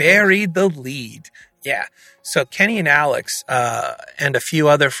 Buried the lead. Yeah. So Kenny and Alex and a few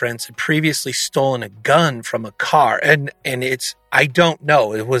other friends had previously stolen a gun from a car. And it's, I don't know,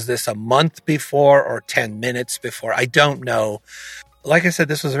 was this a month before or 10 minutes before? I don't know. Like I said,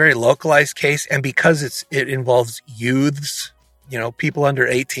 this was a very localized case. And because it involves youths, people under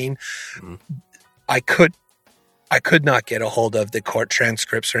 18, I could not get a hold of the court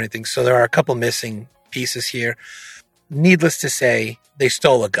transcripts or anything. So there are a couple missing pieces here. needless to say, they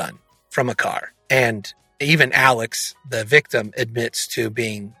stole a gun from a car. And even Alex, the victim, admits to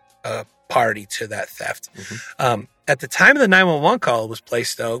being a party to that theft. At the time of the 911 call was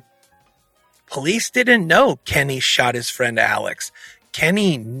placed, though, police didn't know Kenny shot his friend Alex.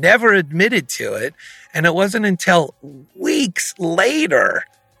 Kenny never admitted to it, and it wasn't until weeks later,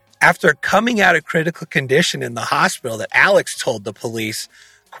 after coming out of critical condition in the hospital, that Alex told the police,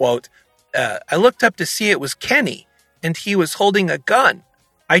 quote, I looked up to see it was Kenny, and he was holding a gun.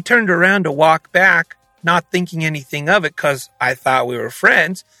 I turned around to walk back, not thinking anything of it because I thought we were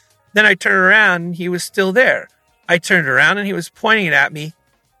friends. Then I turned around and he was still there. I turned around and he was pointing it at me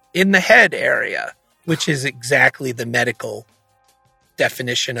in the head area, which is exactly the medical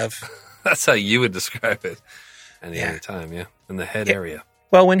definition of... That's how you would describe it any other time, yeah. In the head area.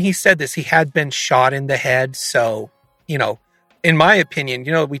 Well, when he said this, he had been shot in the head. So, you know, in my opinion,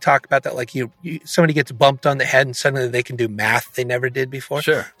 you know, we talk about that, like somebody gets bumped on the head and suddenly they can do math they never did before.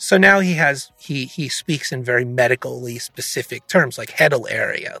 Sure. So now he speaks in very medically specific terms, like headal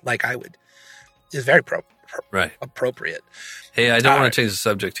area, like I would, is very appropriate. Hey, I don't want to change the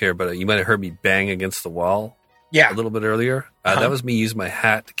subject here, but you might have heard me bang against the wall a little bit earlier. That was me using my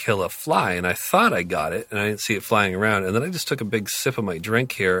hat to kill a fly, and I thought I got it, and I didn't see it flying around. And then I just took a big sip of my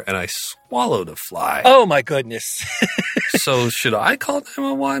drink here, and I swallowed a fly. Oh, my goodness. So should I call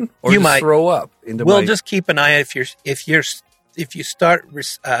 911 or You just might throw up into We'll just keep an eye if you start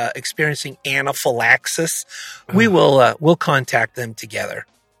experiencing anaphylaxis, we'll contact them together.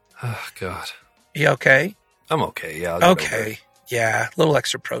 Oh, God. You okay? I'm okay. Yeah. I'll get over Okay. it. Yeah, a little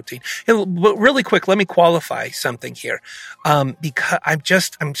extra protein. But really quick, let me qualify something here, because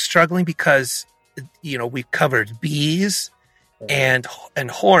I'm struggling because, you know, we've covered bees and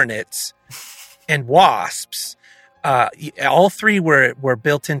hornets and wasps. All three were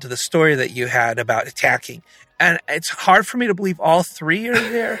built into the story that you had about attacking, and it's hard for me to believe all three are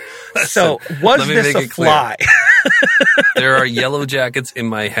there. So was this a fly? There are yellow jackets in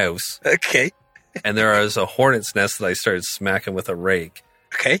my house. Okay. And there is a hornet's nest that I started smacking with a rake.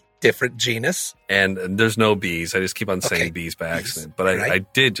 Okay, different genus. And there's no bees. I just keep on saying bees by accident. But I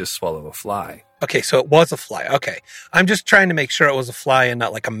did just swallow a fly. Okay, so it was a fly. Okay. I'm just trying to make sure it was a fly and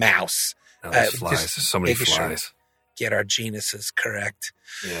not like a mouse. No, there's flies. There's so many flies. Sure get our genuses correct.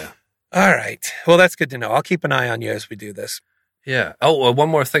 Yeah. All right. Well, that's good to know. I'll keep an eye on you as we do this. Yeah. Oh, one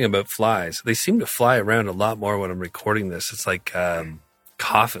more thing about flies. They seem to fly around a lot more when I'm recording this. It's like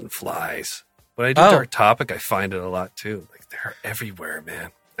coffin flies. When I do Dark Topic, I find it a lot too. Like they're everywhere,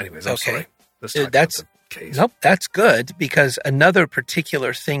 man. Anyways, I'm sorry. Let's talk about the case. Nope, that's good, because another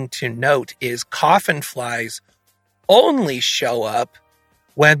particular thing to note is coffin flies only show up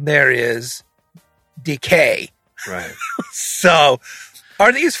when there is decay. Right. So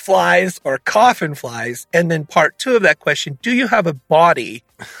are these flies or coffin flies? And then part two of that question, do you have a body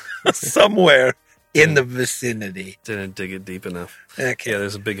somewhere in the vicinity? Didn't dig it deep enough. Okay. Yeah,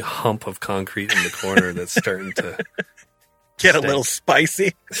 there's a big hump of concrete in the corner that's starting to get a little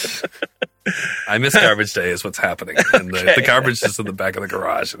spicy. I miss garbage day is what's happening. And the garbage is in the back of the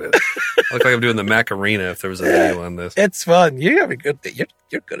garage. And I look like I'm doing the Macarena if there was a video on this. It's fun. You're good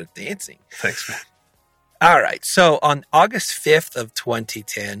at dancing. Thanks, man. All right. So on August 5th of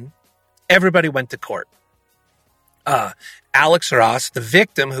 2010, everybody went to court. Alex Ross, the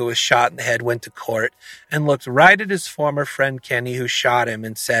victim who was shot in the head, went to court and looked right at his former friend Kenny, who shot him,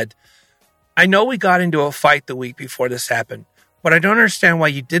 and said, I know we got into a fight the week before this happened, but I don't understand why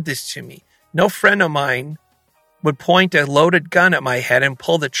you did this to me. No friend of mine would point a loaded gun at my head and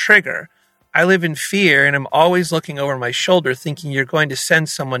pull the trigger. I live in fear, and I'm always looking over my shoulder thinking you're going to send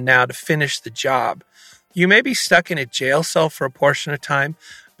someone now to finish the job. You may be stuck in a jail cell for a portion of time,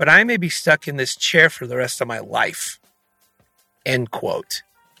 but I may be stuck in this chair for the rest of my life. End quote.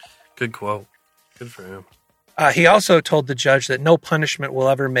 Good quote. Good for him. He also told the judge that no punishment will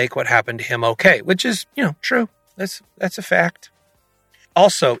ever make what happened to him okay, which is, true. That's a fact.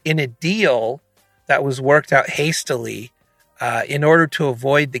 Also, in a deal that was worked out hastily in order to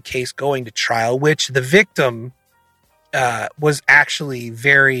avoid the case going to trial, which the victim was actually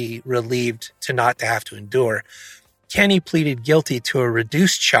very relieved to not to have to endure, Kenny pleaded guilty to a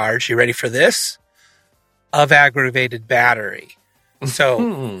reduced charge. You ready for this? Of aggravated battery.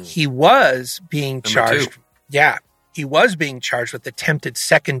 So he was being charged. Yeah, he was being charged with attempted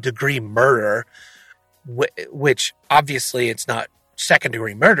second-degree murder, which obviously it's not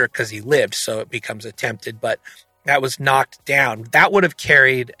second-degree murder because he lived, so it becomes attempted, but that was knocked down. That would have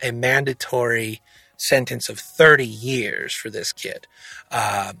carried a mandatory sentence of 30 years for this kid.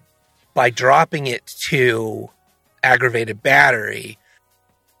 By dropping it to aggravated battery,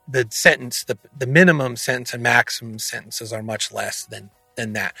 the sentence, the minimum sentence and maximum sentences are much less than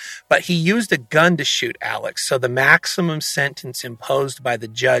that. But he used a gun to shoot Alex. So the maximum sentence imposed by the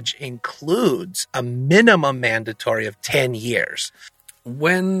judge includes a minimum mandatory of 10 years.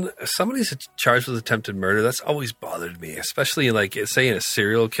 When somebody's charged with attempted murder, that's always bothered me, especially like, say, in a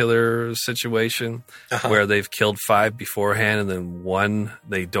serial killer situation where they've killed 5 beforehand and then one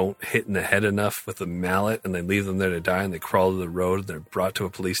they don't hit in the head enough with a mallet and they leave them there to die and they crawl to the road and they're brought to a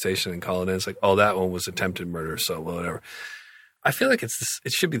police station and call it in. It's like, oh, that one was attempted murder, so whatever. I feel like it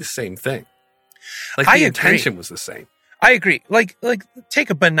should be the same thing. Like the intention was the same. I agree. Like,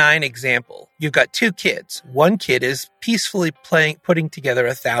 take a benign example. You've got 2 kids. One kid is peacefully putting together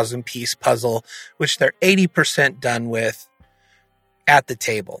a 1,000-piece puzzle, which they're 80% done with at the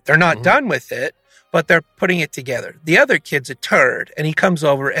table. They're not done with it, but they're putting it together. The other kid's a turd, and he comes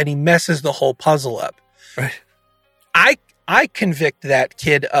over and he messes the whole puzzle up. Right. I convict that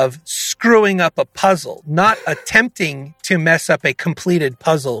kid of screwing up a puzzle, not attempting to mess up a completed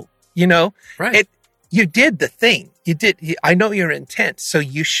puzzle. You know, right? You did the thing. I know your intent, so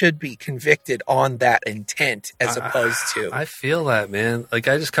you should be convicted on that intent as opposed to. I feel that, man. Like,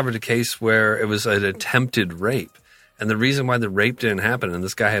 I just covered a case where it was an attempted rape. And the reason why the rape didn't happen, and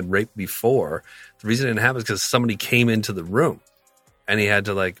this guy had raped before, the reason it didn't happen is because somebody came into the room and he had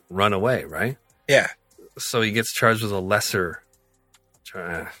to, like, run away, right? Yeah. So he gets charged with a lesser.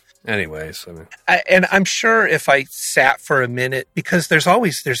 Anyways, I mean. And I'm sure if I sat for a minute, because there's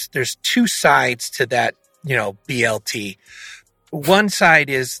 2 sides to that, you know, BLT. One side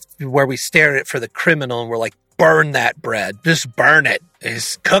is where we stare at it for the criminal and we're like, burn that bread, just burn it,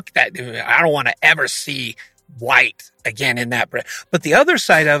 just cook that. I don't want to ever see white again in that bread. But the other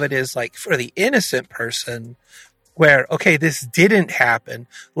side of it is like for the innocent person where, okay, this didn't happen.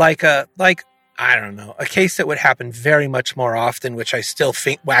 I don't know, a case that would happen very much more often, which I still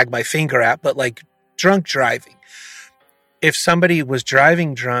wag my finger at, but like drunk driving. If somebody was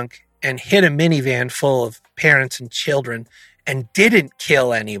driving drunk and hit a minivan full of parents and children and didn't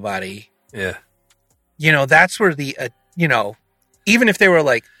kill anybody, yeah, you know, that's where you know, even if they were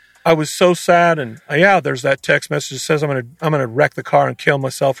like, I was so sad and there's that text message that says I'm gonna wreck the car and kill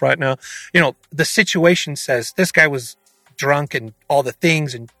myself right now. You know, the situation says this guy was drunk and all the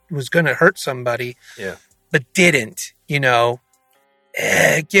things and was going to hurt somebody, but didn't, you know,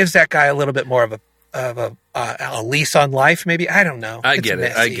 it gives that guy a little bit more of a lease on life, maybe. I don't know. I get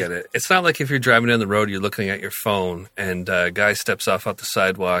it. It's not like if you're driving down the road, you're looking at your phone and a guy steps off the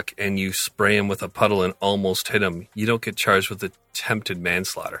sidewalk and you spray him with a puddle and almost hit him. You don't get charged with attempted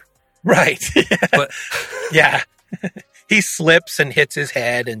manslaughter. Right. But yeah. He slips and hits his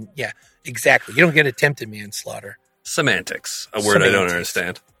head and exactly. You don't get attempted manslaughter. Semantics, a word I don't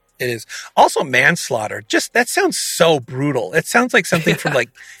understand. It is. Also, manslaughter. Just that sounds so brutal. It sounds like something from like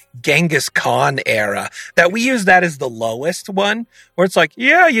Genghis Khan era. That we use that as the lowest one, where it's like,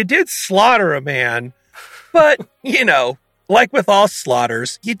 yeah, you did slaughter a man, but you know, like with all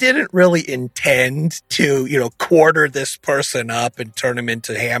slaughters, you didn't really intend to, you know, quarter this person up and turn him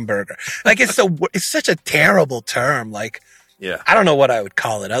into hamburger. Like it's such a terrible term. Like. Yeah. I don't know what I would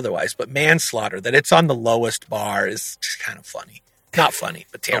call it otherwise, but manslaughter, that it's on the lowest bar is just kind of funny. Not funny,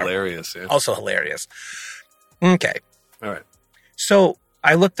 but terrible. Hilarious, yeah. Also hilarious. Okay. All right. So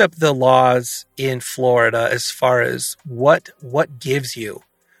I looked up the laws in Florida as far as what gives you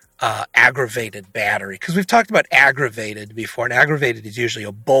aggravated battery. Because we've talked about aggravated before, and aggravated is usually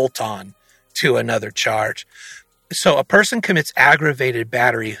a bolt-on to another charge. So a person commits aggravated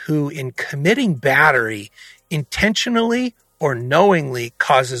battery who, in committing battery, intentionally or knowingly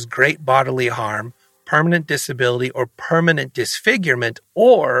causes great bodily harm, permanent disability, or permanent disfigurement,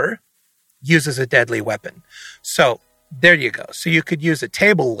 or uses a deadly weapon. So there you go. So you could use a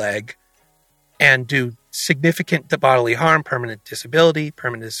table leg and do significant bodily harm, permanent disability,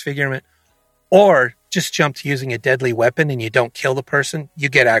 permanent disfigurement, or just jump to using a deadly weapon and you don't kill the person, you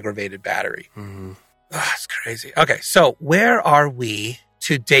get aggravated battery. Mm-hmm. Oh, it's crazy. Okay, so where are we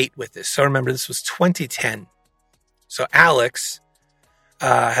to date with this? So remember, this was 2010. So Alex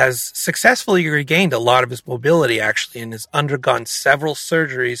has successfully regained a lot of his mobility, actually, and has undergone several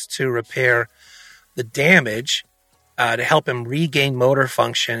surgeries to repair the damage, to help him regain motor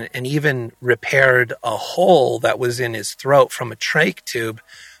function, and even repaired a hole that was in his throat from a trach tube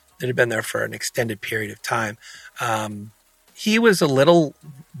that had been there for an extended period of time. He was a little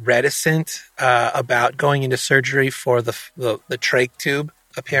reticent about going into surgery for the trach tube,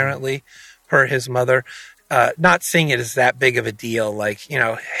 apparently, per his mother. Not seeing it as that big of a deal. Like, you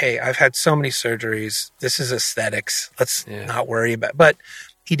know, hey, I've had so many surgeries. This is aesthetics. Let's not worry about it. But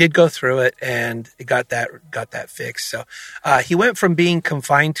he did go through it and got that fixed. So he went from being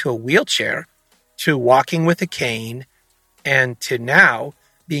confined to a wheelchair to walking with a cane, and to now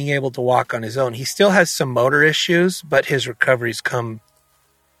being able to walk on his own. He still has some motor issues, but his recovery's come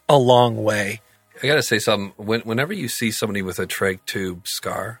a long way. I got to say something. Whenever you see somebody with a trach tube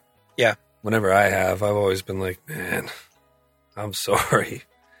scar, yeah, whenever I've always been like, man, I'm sorry.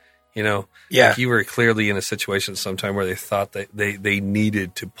 You know, yeah. Like you were clearly in a situation sometime where they thought that they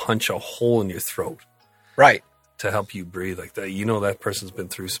needed to punch a hole in your throat, right, to help you breathe like that. You know, that person's been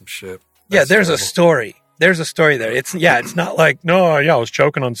through some shit. That's there's terrible. A story. There's a story there. It's not like, I was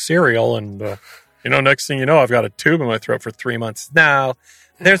choking on cereal and, next thing you know, I've got a tube in my throat for 3 months. Now,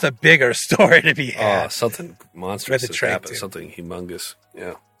 there's a bigger story to be had. Oh, something monstrous has happened. Something humongous.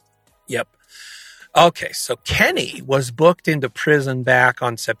 Yeah. Yep. Okay, so Kenny was booked into prison back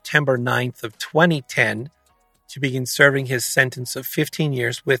on September 9th of 2010 to begin serving his sentence of 15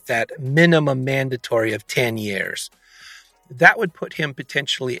 years with that minimum mandatory of 10 years. That would put him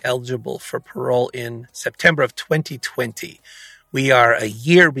potentially eligible for parole in September of 2020. We are a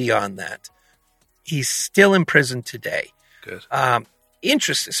year beyond that. He's still in prison today. Good.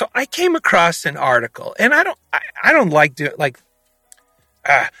 Interesting. So I came across an article, and I don't like doing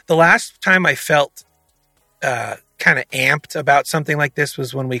the last time I felt kind of amped about something like this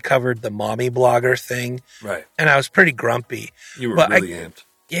was when we covered the mommy blogger thing. Right. And I was pretty grumpy. You were really amped.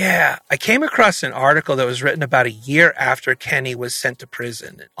 Yeah, I came across an article that was written about a year after Kenny was sent to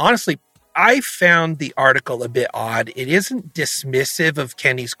prison. And honestly, I found the article a bit odd. It isn't dismissive of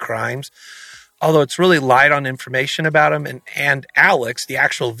Kenny's crimes, although it's really light on information about him. And Alex, the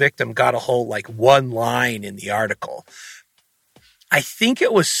actual victim, got a whole one line in the article. I think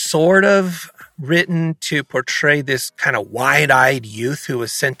it was sort of written to portray this kind of wide-eyed youth who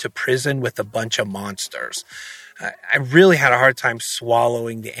was sent to prison with a bunch of monsters. I really had a hard time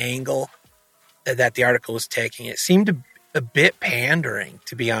swallowing the angle that the article was taking. It seemed a bit pandering,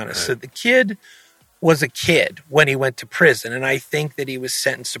 to be honest. Right. So the kid was a kid when he went to prison, and I think that he was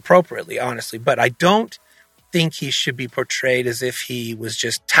sentenced appropriately, honestly. But I don't think he should be portrayed as if he was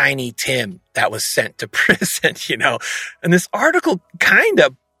just Tiny Tim that was sent to prison, And this article kind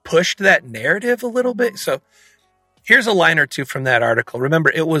of pushed that narrative a little bit. So here's a line or two from that article.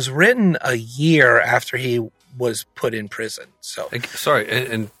 Remember, it was written a year after he was put in prison. So sorry,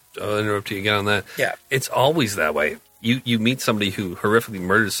 and I'll interrupt you again on that. Yeah. It's always that way. You meet somebody who horrifically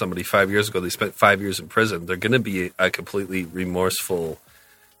murdered somebody 5 years ago. They spent 5 years in prison. They're going to be a completely remorseful,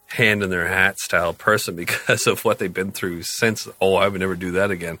 hand in their hat style person because of what they've been through since. Oh, I would never do that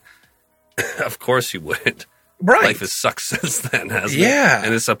again. Of course you wouldn't. Right. Life has sucked since then, hasn't it? Yeah.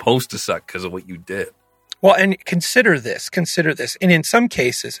 And it's supposed to suck because of what you did. Well, and consider this. And in some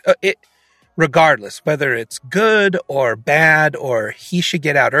cases, regardless, whether it's good or bad, or he should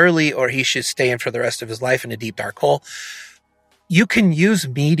get out early, or he should stay in for the rest of his life in a deep, dark hole, you can use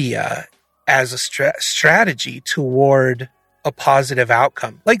media as a strategy toward a positive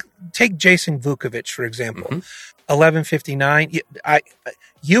outcome. Like, take Jason Vukovic, for example. 1159.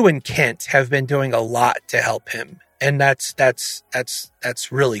 You and Kent have been doing a lot to help him, and that's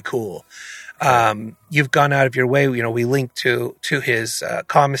really cool. You've gone out of your way. We linked to his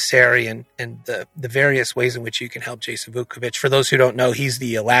commissary and the various ways in which you can help Jason Vukovic. For those who don't know, he's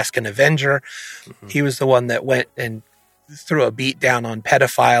the Alaskan Avenger. Mm-hmm. He was the one that went and threw a beat down on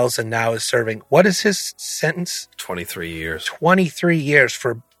pedophiles and now is serving, what is his sentence? 23 years. 23 years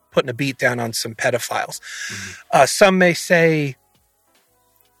for putting a beat down on some pedophiles. Mm-hmm. Some may say,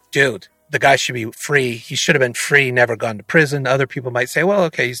 dude, the guy should be free. He should have been free, never gone to prison. Other people might say, well,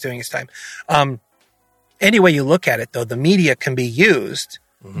 okay, he's doing his time. Any way you look at it, though, the media can be used.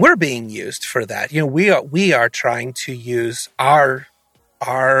 Mm-hmm. We're being used for that. We are trying to use our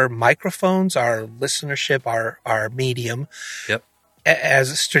microphones, our listenership, our medium, yep,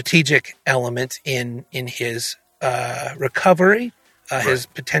 as a strategic element in his recovery, his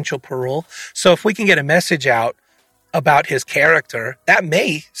potential parole. So if we can get a message out about his character, that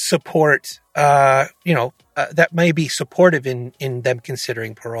may support, that may be supportive in them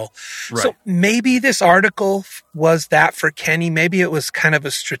considering parole. Right. So maybe this article was that for Kenny. Maybe it was kind of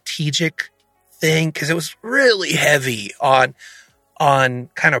a strategic thing because it was really heavy on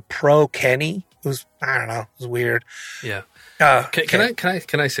kind of pro Kenny. It was, I don't know, it was weird. Yeah.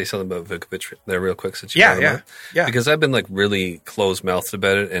 Can I say something about Vukovic there real quick? Since you yeah. Because I've been really closed mouthed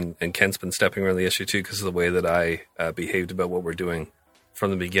about it, and Kent's been stepping around the issue too because of the way that I behaved about what we're doing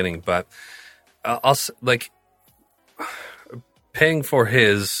from the beginning. But I'll paying for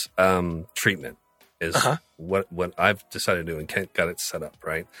his treatment is what I've decided to do, and Kent got it set up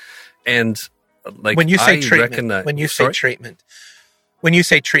right. And when you say treatment, treatment. When you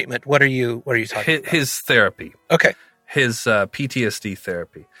say treatment, what are you talking about? His therapy. Okay. His PTSD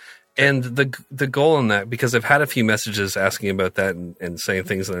therapy. And the goal in that, because I've had a few messages asking about that and saying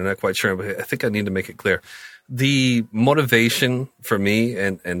things that I'm not quite sure, but I think I need to make it clear. The motivation for me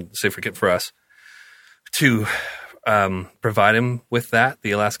and say for us to provide him with that,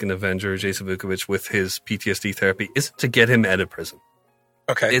 the Alaskan Avenger, Jason Vukovich, with his PTSD therapy, isn't to get him out of prison.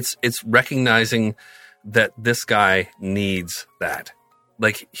 Okay. It's recognizing that this guy needs that.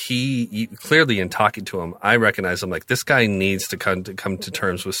 Like he clearly, in talking to him, I recognize him like this guy needs to come to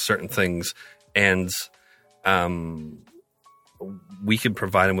terms with certain things, and we can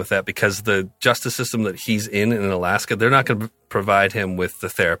provide him with that because the justice system that he's in Alaska, they're not going to provide him with the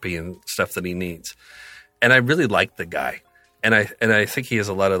therapy and stuff that he needs. And I really like the guy, and I think he has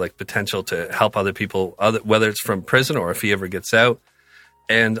a lot of like potential to help other people, whether it's from prison or if he ever gets out.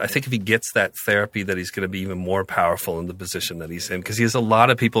 And I think if he gets that therapy, that he's going to be even more powerful in the position that he's in, because he has a lot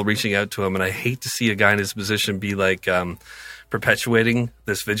of people reaching out to him. And I hate to see a guy in his position be like perpetuating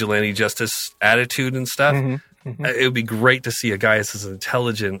this vigilante justice attitude and stuff. Mm-hmm, mm-hmm. It would be great to see a guy that's as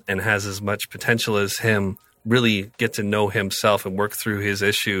intelligent and has as much potential as him really get to know himself and work through his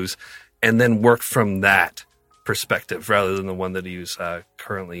issues and then work from that perspective rather than the one that he's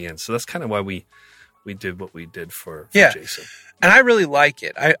currently in. So that's kind of why we did what we did for Jason. And I really like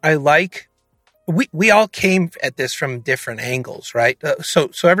it. I like, we all came at this from different angles, right?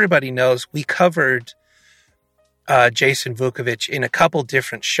 So everybody knows we covered Jason Vukovich in a couple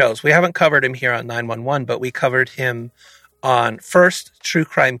different shows. We haven't covered him here on 911, but we covered him on first True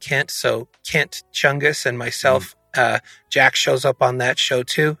Crime Kent. So Kent Chungus and myself, Jack shows up on that show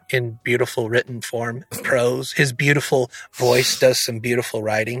too in beautiful written form, prose. His beautiful voice does some beautiful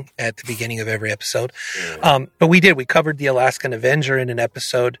writing at the beginning of every episode. But we covered the Alaskan Avenger in an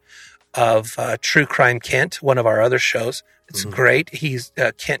episode of True Crime Kent, one of our other shows. It's great. He's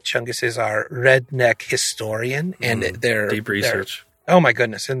Kent Chungus is our redneck historian, and they're deep research. Oh my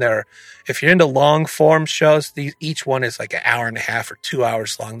goodness! And if you're into long form shows, each one is like an hour and a half or 2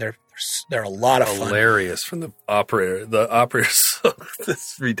 hours long. They're a lot of fun. Hilarious from the operator. The operator,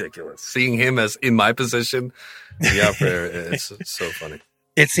 it's ridiculous. Seeing him as in my position, the operator, it's so funny.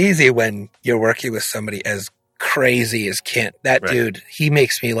 It's easy when you're working with somebody as crazy as Kent. That dude, he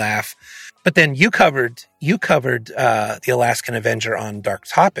makes me laugh. But then you covered the Alaskan Avenger on Dark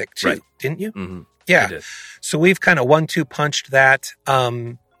Topic too, didn't you? Mm-hmm. Yeah. So we've kind of 1-2 punched that,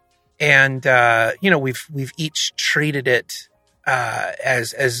 and we've each treated it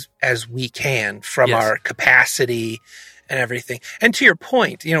as we can from our capacity and everything. And to your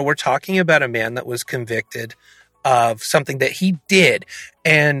point, we're talking about a man that was convicted of something that he did.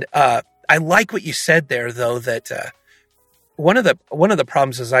 And I like what you said there, though, that one of the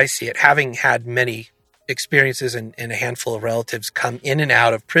problems as I see it, having had many experiences and a handful of relatives come in and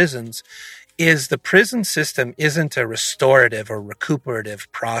out of prisons, is the prison system isn't a restorative or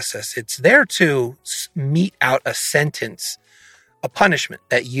recuperative process. It's there to mete out a sentence, a punishment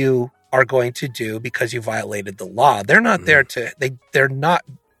that you are going to do because you violated the law. They're not there to, their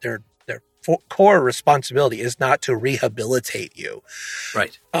core responsibility is not to rehabilitate you.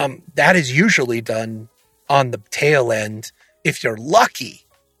 Right. That is usually done on the tail end. If you're lucky,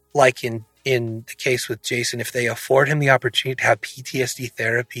 like in the case with Jason, if they afford him the opportunity to have PTSD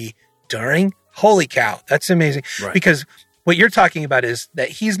therapy during, holy cow, that's amazing. Right. Because what you're talking about is that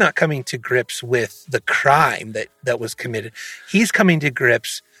he's not coming to grips with the crime that was committed. He's coming to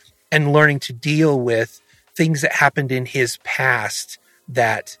grips and learning to deal with things that happened in his past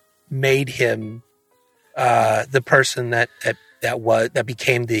that made him the person that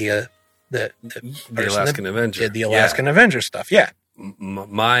became the Alaskan Avenger. Did the Alaskan Avenger stuff. Yeah.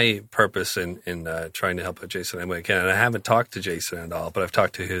 My purpose in trying to help Jason any way I can, and I haven't talked to Jason at all, but I've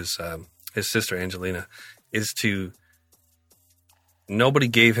talked to his sister Angelina, is to. Nobody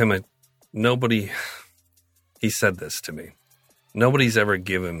gave him he said this to me. Nobody's ever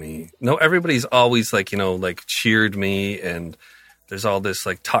given me. No, everybody's always like cheered me, and there's all this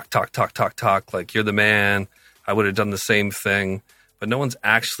like talk. Like, you're the man. I would have done the same thing, but no one's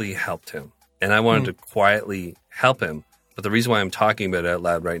actually helped him. And I wanted to quietly help him. But the reason why I'm talking about it out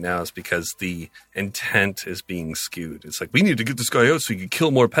loud right now is because the intent is being skewed. It's like, we need to get this guy out so he can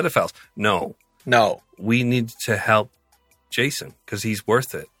kill more pedophiles. No. We need to help Jason because he's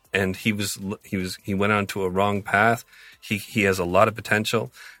worth it. And he went on to a wrong path. He has a lot of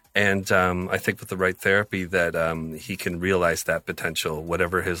potential. And I think with the right therapy that he can realize that potential,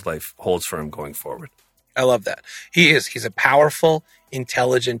 whatever his life holds for him going forward. I love that. He's a powerful,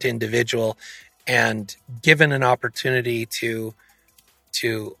 intelligent individual, and given an opportunity to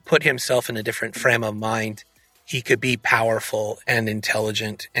put himself in a different frame of mind, he could be powerful and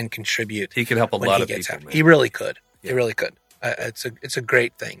intelligent and contribute. He could help a when lot he of gets people. out. He really could. Yeah. He really could. It's a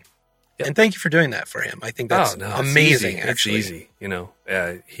great thing. Yep. And thank you for doing that for him. I think that's amazing. Actually, it's easy. You know,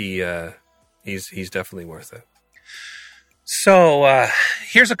 he's definitely worth it. So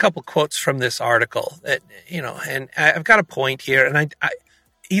here's a couple quotes from this article that, you know, and I've got a point here, and I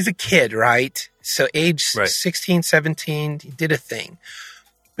he's a kid, right? So age 16, 17, he did a thing.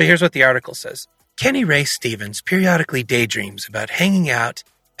 But here's what the article says. Kenny Ray Stevens periodically daydreams about hanging out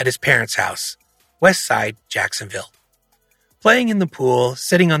at his parents' house, West Side, Jacksonville. Playing in the pool,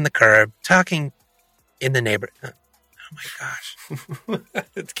 sitting on the curb, talking in the neighborhood. Oh my gosh.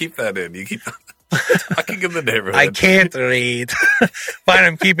 Let's keep that in. You keep talking in the neighborhood. I can't read. Fine,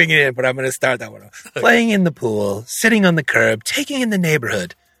 I'm keeping it in, but I'm going to start that one off. Playing in the pool, sitting on the curb, taking in the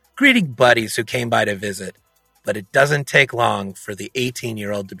neighborhood, greeting buddies who came by to visit. But it doesn't take long for the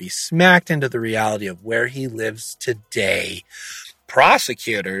 18-year-old to be smacked into the reality of where he lives today.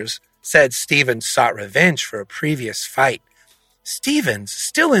 Prosecutors said Stevens sought revenge for a previous fight. Stevens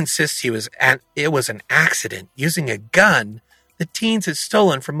still insists it was an accident using a gun the teens had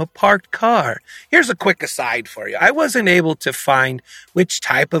stolen from a parked car. Here's a quick aside for you. I wasn't able to find which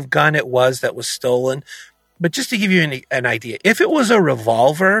type of gun it was that was stolen, but just to give you an idea, if it was a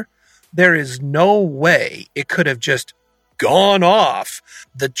revolver, there is no way it could have just gone off.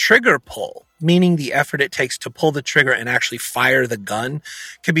 The trigger pull, meaning the effort it takes to pull the trigger and actually fire the gun,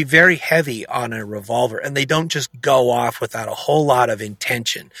 can be very heavy on a revolver, and they don't just go off without a whole lot of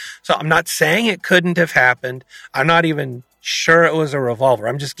intention. So I'm not saying it couldn't have happened. I'm not even sure it was a revolver.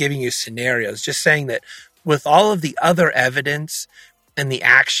 I'm just giving you scenarios, just saying that with all of the other evidence and the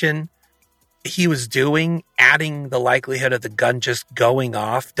action he was doing, adding the likelihood of the gun just going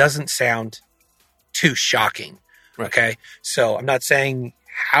off doesn't sound too shocking. Right. Okay, so I'm not saying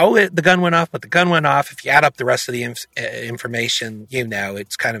how the gun went off, but the gun went off. If you add up the rest of the information, you know,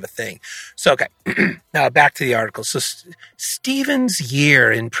 it's kind of a thing. So, okay, now back to the article. So Stevens'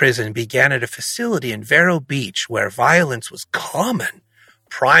 year in prison began at a facility in Vero Beach where violence was common,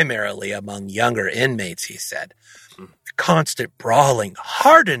 primarily among younger inmates, he said. Constant brawling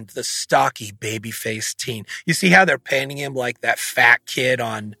hardened the stocky baby-faced teen. You see how they're painting him like that fat kid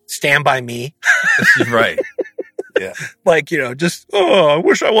on Stand By Me? Right. Yeah. Like, you know, just, I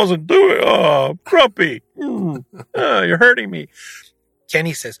wish I wasn't doing, grumpy. You're hurting me.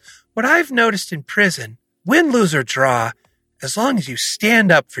 Kenny says, what I've noticed in prison, win, lose, or draw, as long as you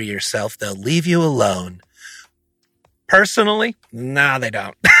stand up for yourself, they'll leave you alone. Personally, no, they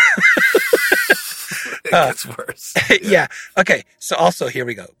don't. It gets worse. Yeah. Okay. So also, here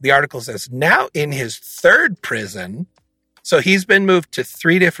we go. The article says, now in his third prison, so he's been moved to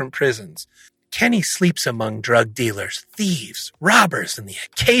 3 different prisons, Kenny sleeps among drug dealers, thieves, robbers, and the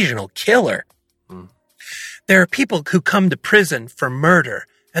occasional killer. There are people who come to prison for murder,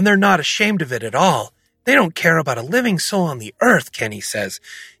 and they're not ashamed of it at all. They don't care about a living soul on the earth, Kenny says.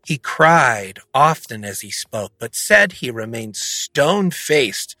 He cried often as he spoke, but said he remained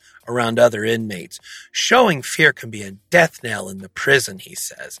stone-faced around other inmates. Showing fear can be a death knell in the prison, he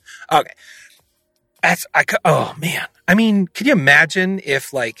says. Okay. Oh, man. I mean, can you imagine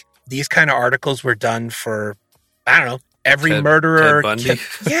if, like, these kind of articles were done for, I don't know, every murderer. Ted Bundy.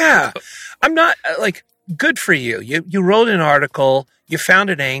 Yeah. I'm not, like, good for you. You wrote an article, you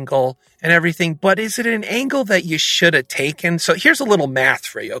found an angle and everything, but is it an angle that you should have taken? So here's a little math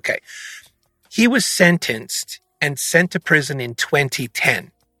for you. Okay. He was sentenced and sent to prison in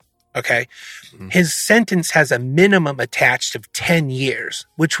 2010. Okay. Mm-hmm. His sentence has a minimum attached of 10 years,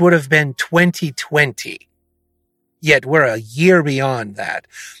 which would have been 2020. Yet we're a year beyond that.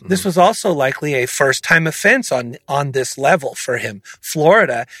 Mm-hmm. This was also likely a first-time offense on this level for him.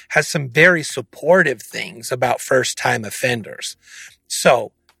 Florida has some very supportive things about first-time offenders.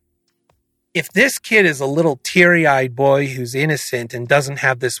 So if this kid is a little teary-eyed boy who's innocent and doesn't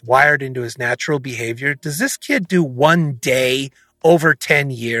have this wired into his natural behavior, does this kid do one day over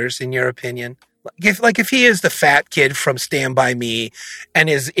 10 years, in your opinion? If he is the fat kid from Stand By Me and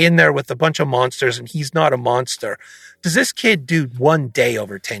is in there with a bunch of monsters and he's not a monster, does this kid do one day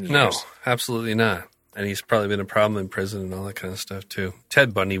over 10 years? No, absolutely not. And he's probably been a problem in prison and all that kind of stuff too.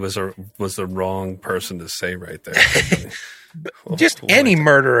 Ted Bundy was the wrong person to say right there. Just any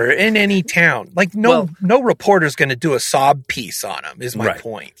murderer in any town. Like no reporter's going to do a sob piece on him is my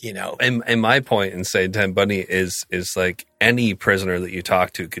point, you know. And my point in saying Ted Bundy is like any prisoner that you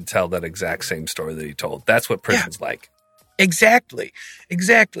talk to could tell that exact same story that he told. That's what prison's like. Exactly.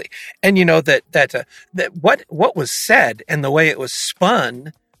 And you know that what was said and the way it was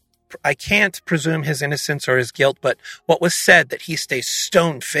spun presume his innocence or his guilt, but what was said that he stays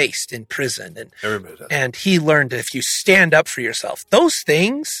stone-faced in prison, and Everybody does. and he learned that if you stand up for yourself, those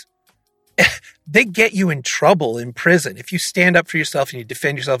things, they get you in trouble in prison. If you stand up for yourself and you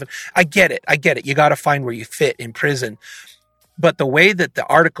defend yourself, and I get it. You got to find where you fit in prison. But the way that the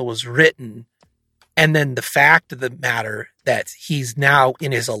article was written, and then the fact of the matter that he's now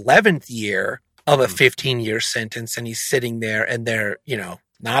in his 11th year of a 15-year sentence, and he's sitting there, and they're,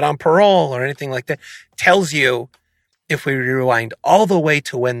 not on parole or anything like that, tells you, if we rewind all the way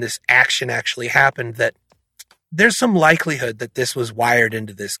to when this action actually happened, that there's some likelihood that this was wired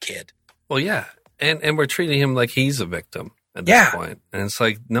into this kid. Well, yeah. And we're treating him like he's a victim at this point. And it's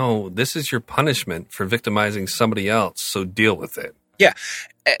like, no, this is your punishment for victimizing somebody else, so deal with it. Yeah,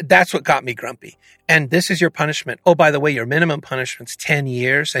 that's what got me grumpy. And this is your punishment. Oh, by the way, your minimum punishment's 10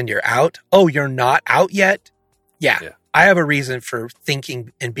 years and you're out. Oh, you're not out yet? Yeah. I have a reason for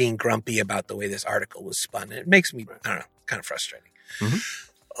thinking and being grumpy about the way this article was spun. It makes me, I don't know, kind of frustrating.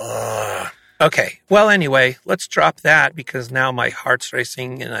 Okay. Well, anyway, let's drop that because now my heart's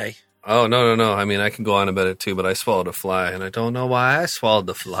racing and I... Oh, no. I mean, I can go on about it too, but I swallowed a fly, and I don't know why I swallowed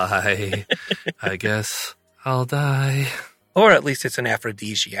the fly. I guess I'll die. Or at least it's an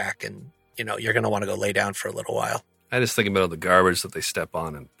aphrodisiac, and, you're going to want to go lay down for a little while. I just think about all the garbage that they step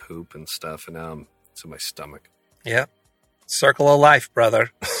on and poop and stuff, and now it's in my stomach. Yeah. Circle of life, brother.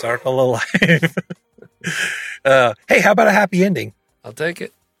 Circle of life. Hey, how about a happy ending? I'll take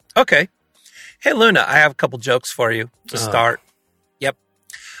it. Okay. Hey, Luna, I have a couple jokes for you to start. Yep.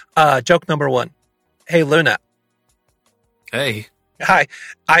 Joke number 1. Hey, Luna. Hey. Hi.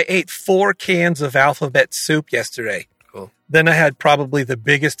 I ate 4 cans of alphabet soup yesterday. Cool. Then I had probably the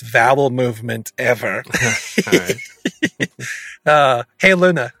biggest vowel movement ever. All right. Hey,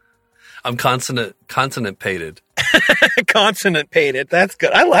 Luna. I'm consonant-pated. Consonant-pated. That's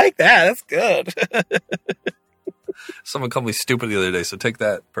good. I like that. That's good. Someone called me stupid the other day, so take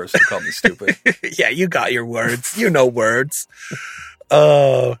that person who called me stupid. Yeah, you got your words. You know words.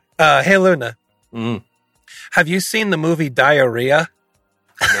 Hey, Luna. Have you seen the movie Diarrhea?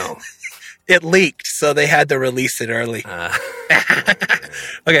 No. It leaked, so they had to release it early.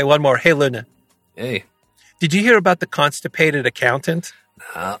 Okay, one more. Hey, Luna. Hey. Did you hear about the constipated accountant?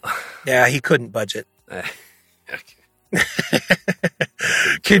 No. Yeah, he couldn't budget. Okay.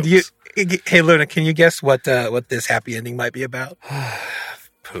 Hey, Luna, can you guess what this happy ending might be about?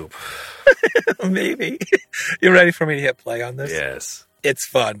 Poop. Maybe. You ready for me to hit play on this? Yes. It's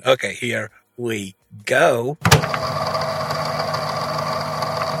fun. Okay, here we go.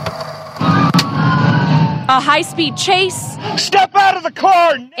 A high-speed chase. Step out of the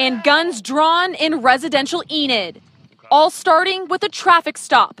car! And guns drawn in residential Enid. All starting with a traffic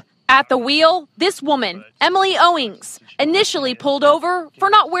stop. At the wheel, this woman, Emily Owings, initially pulled over for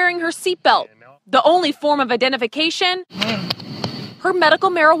not wearing her seatbelt. The only form of identification, her medical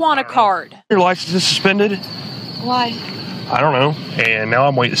marijuana card. Your license is suspended? Why? I don't know. And now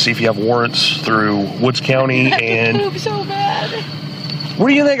I'm waiting to see if you have warrants through Woods County and... Poop so bad. Where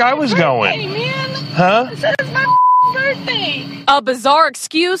do you think I was going? Hey, man. Huh? I said it's my birthday. A bizarre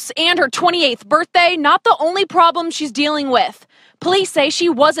excuse and her 28th birthday, not the only problem she's dealing with. Police say she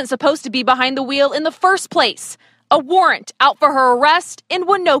wasn't supposed to be behind the wheel in the first place. A warrant out for her arrest in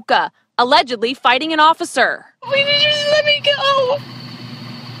Winoka, allegedly fighting an officer. Why did you just let me go?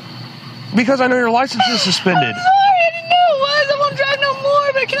 Because I know your license is suspended. I'm sorry, I didn't know it was. I won't drive no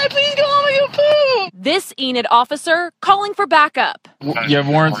more, but can I please go home and go poop? This Enid officer calling for backup. You have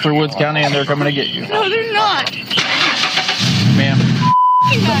warrants through Woods County and they're coming to get you. No, they're not. Ma'am.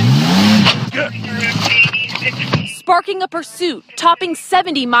 Sparking a pursuit, topping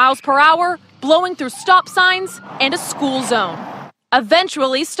 70 miles per hour, blowing through stop signs and a school zone.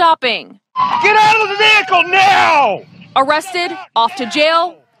 Eventually stopping. Get out of the vehicle now! Arrested, off to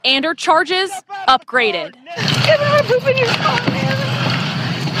jail, and her charges upgraded.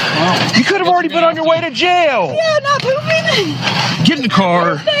 You could have already been on your way to jail. Yeah, not pooping. Get in the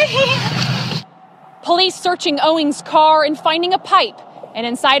car. Police searching Owings' car and finding a pipe, and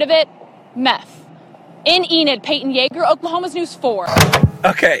inside of it, meth. In Enid, Peyton Yeager, Oklahoma's News 4.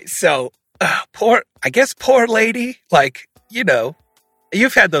 Okay, so poor lady. Like,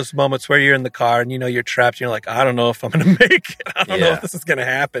 you've had those moments where you're in the car and you're trapped. And you're like, I don't know if I'm going to make it. I don't know if this is going to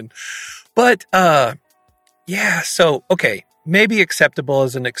happen. But yeah. So okay, maybe acceptable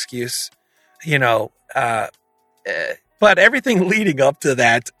as an excuse. But everything leading up to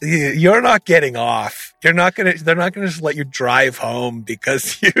that, you're not getting off. They're not gonna just let you drive home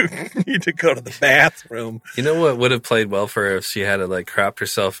because you need to go to the bathroom. You know what would have played well for her if she had to crapped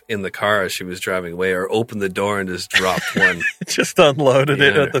herself in the car as she was driving away, or opened the door and just dropped one. Just unloaded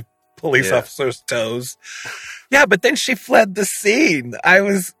it at the police officer's toes. Yeah, but then she fled the scene.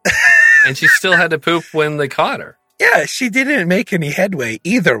 And she still had to poop when they caught her. Yeah, she didn't make any headway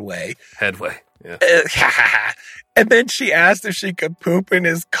either way. Yeah. And then she asked if she could poop in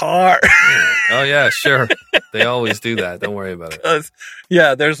his car. Oh, yeah, sure. They always do that. Don't worry about it.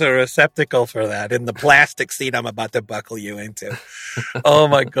 Yeah, there's a receptacle for that in the plastic seat I'm about to buckle you into. Oh,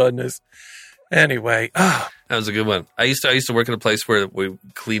 my goodness. Anyway. That was a good one. I used to work at a place where we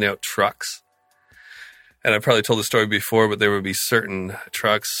clean out trucks. And I probably told the story before, but there would be certain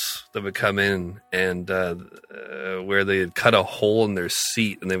trucks that would come in and where they had cut a hole in their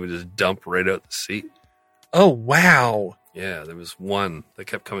seat and they would just dump right out the seat. Oh, wow. Yeah, there was one that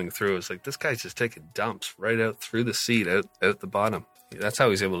kept coming through. It was like, this guy's just taking dumps right out through the seat, out the bottom. That's how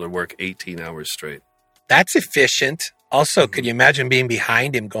he's able to work 18 hours straight. That's efficient. Also, could you imagine being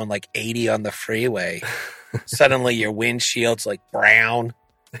behind him going like 80 on the freeway? Suddenly your windshield's like brown.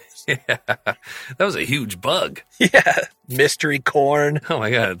 Yeah, that was a huge bug. Yeah, mystery corn. Oh my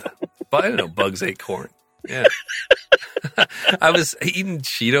God, but I didn't know bugs ate corn. Yeah, I was eating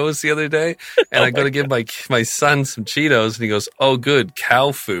Cheetos the other day, and I go to give my son some Cheetos, and he goes, "Oh, good,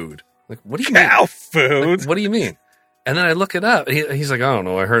 cow food." I'm like, what do you mean? Cow food? Like, what do you mean? And then I look it up. He's like, I don't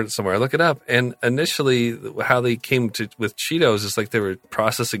know. I heard it somewhere. I look it up, and initially, how they came to with Cheetos is like they were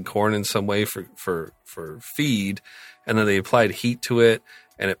processing corn in some way for feed, and then they applied heat to it.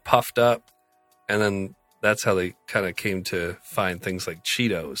 And it puffed up, and then that's how they kind of came to find things like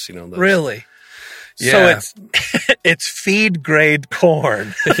Cheetos, those. Really? Yeah. So it's feed grade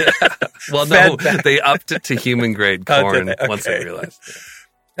corn. Yeah. Well, no, they upped it to human grade corn Okay. once they realized.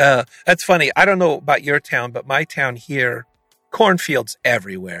 That's funny. I don't know about your town, but my town here, cornfields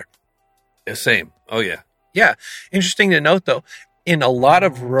everywhere. Yeah, same. Oh, yeah. Yeah. Interesting to note, though, in a lot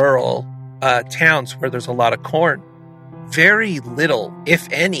of rural towns where there's a lot of corn, very little, if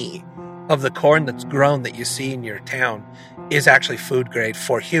any, of the corn that's grown that you see in your town is actually food grade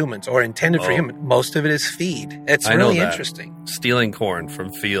for humans or intended for humans. Most of it is feed. It's really interesting. Stealing corn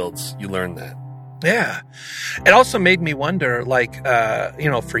from fields, you learn that. Yeah. It also made me wonder,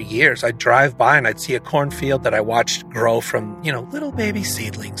 for years, I'd drive by and I'd see a cornfield that I watched grow from, little baby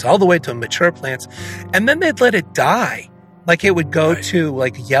seedlings all the way to mature plants. And then they'd let it die. Like it would go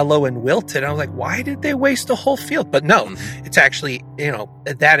to yellow and wilted. And I was like, why did they waste the whole field? But no, it's actually,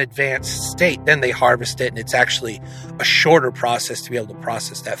 at that advanced state, then they harvest it and it's actually a shorter process to be able to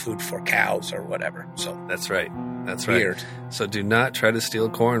process that food for cows or whatever. So that's right. That's weird. Right. So do not try to steal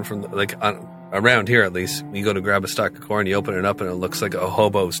corn from around here, at least. You go to grab a stalk of corn, you open it up and it looks like a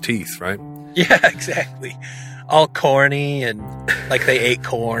hobo's teeth, right? Yeah, exactly. All corny and like they ate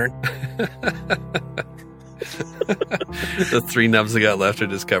corn. The 3 nubs that got left are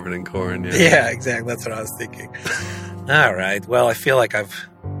just covered in corn. Yeah, exactly. That's what I was thinking. All right. Well, I feel like I've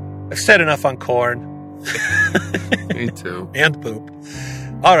said enough on corn. Me too. And poop.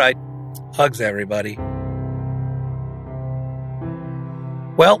 All right. Hugs, everybody.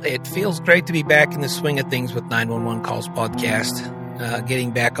 Well, it feels great to be back in the swing of things with 911 Calls podcast.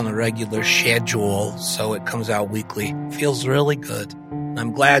 Getting back on a regular schedule so it comes out weekly. Feels really good.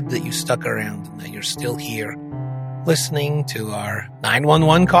 I'm glad that you stuck around and that you're still here listening to our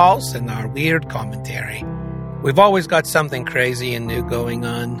 911 calls and our weird commentary. We've always got something crazy and new going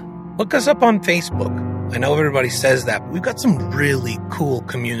on. Look us up on Facebook. I know everybody says that, but we've got some really cool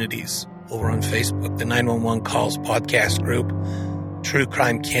communities over on Facebook. The 911 Calls podcast group, True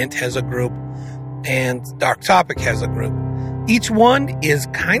Crime Kent has a group, and Dark Topic has a group. Each one is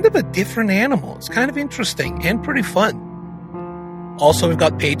kind of a different animal. It's kind of interesting and pretty fun. Also, we've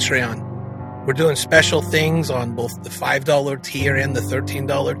got Patreon. We're doing special things on both the $5 tier and the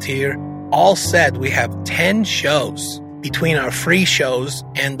 $13 tier. All said, we have 10 shows between our free shows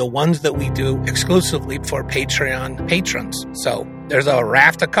and the ones that we do exclusively for Patreon patrons. So there's a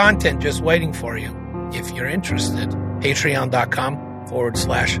raft of content just waiting for you if you're interested.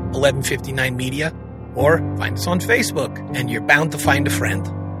 Patreon.com/1159media or find us on Facebook and you're bound to find a friend.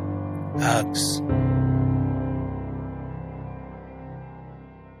 Hugs.